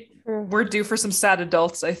yeah, we're due for some sad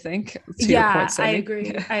adults, I think. To your point,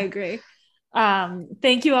 Sammy. I agree.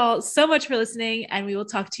 Thank you all so much for listening, and we will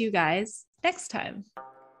talk to you guys next time.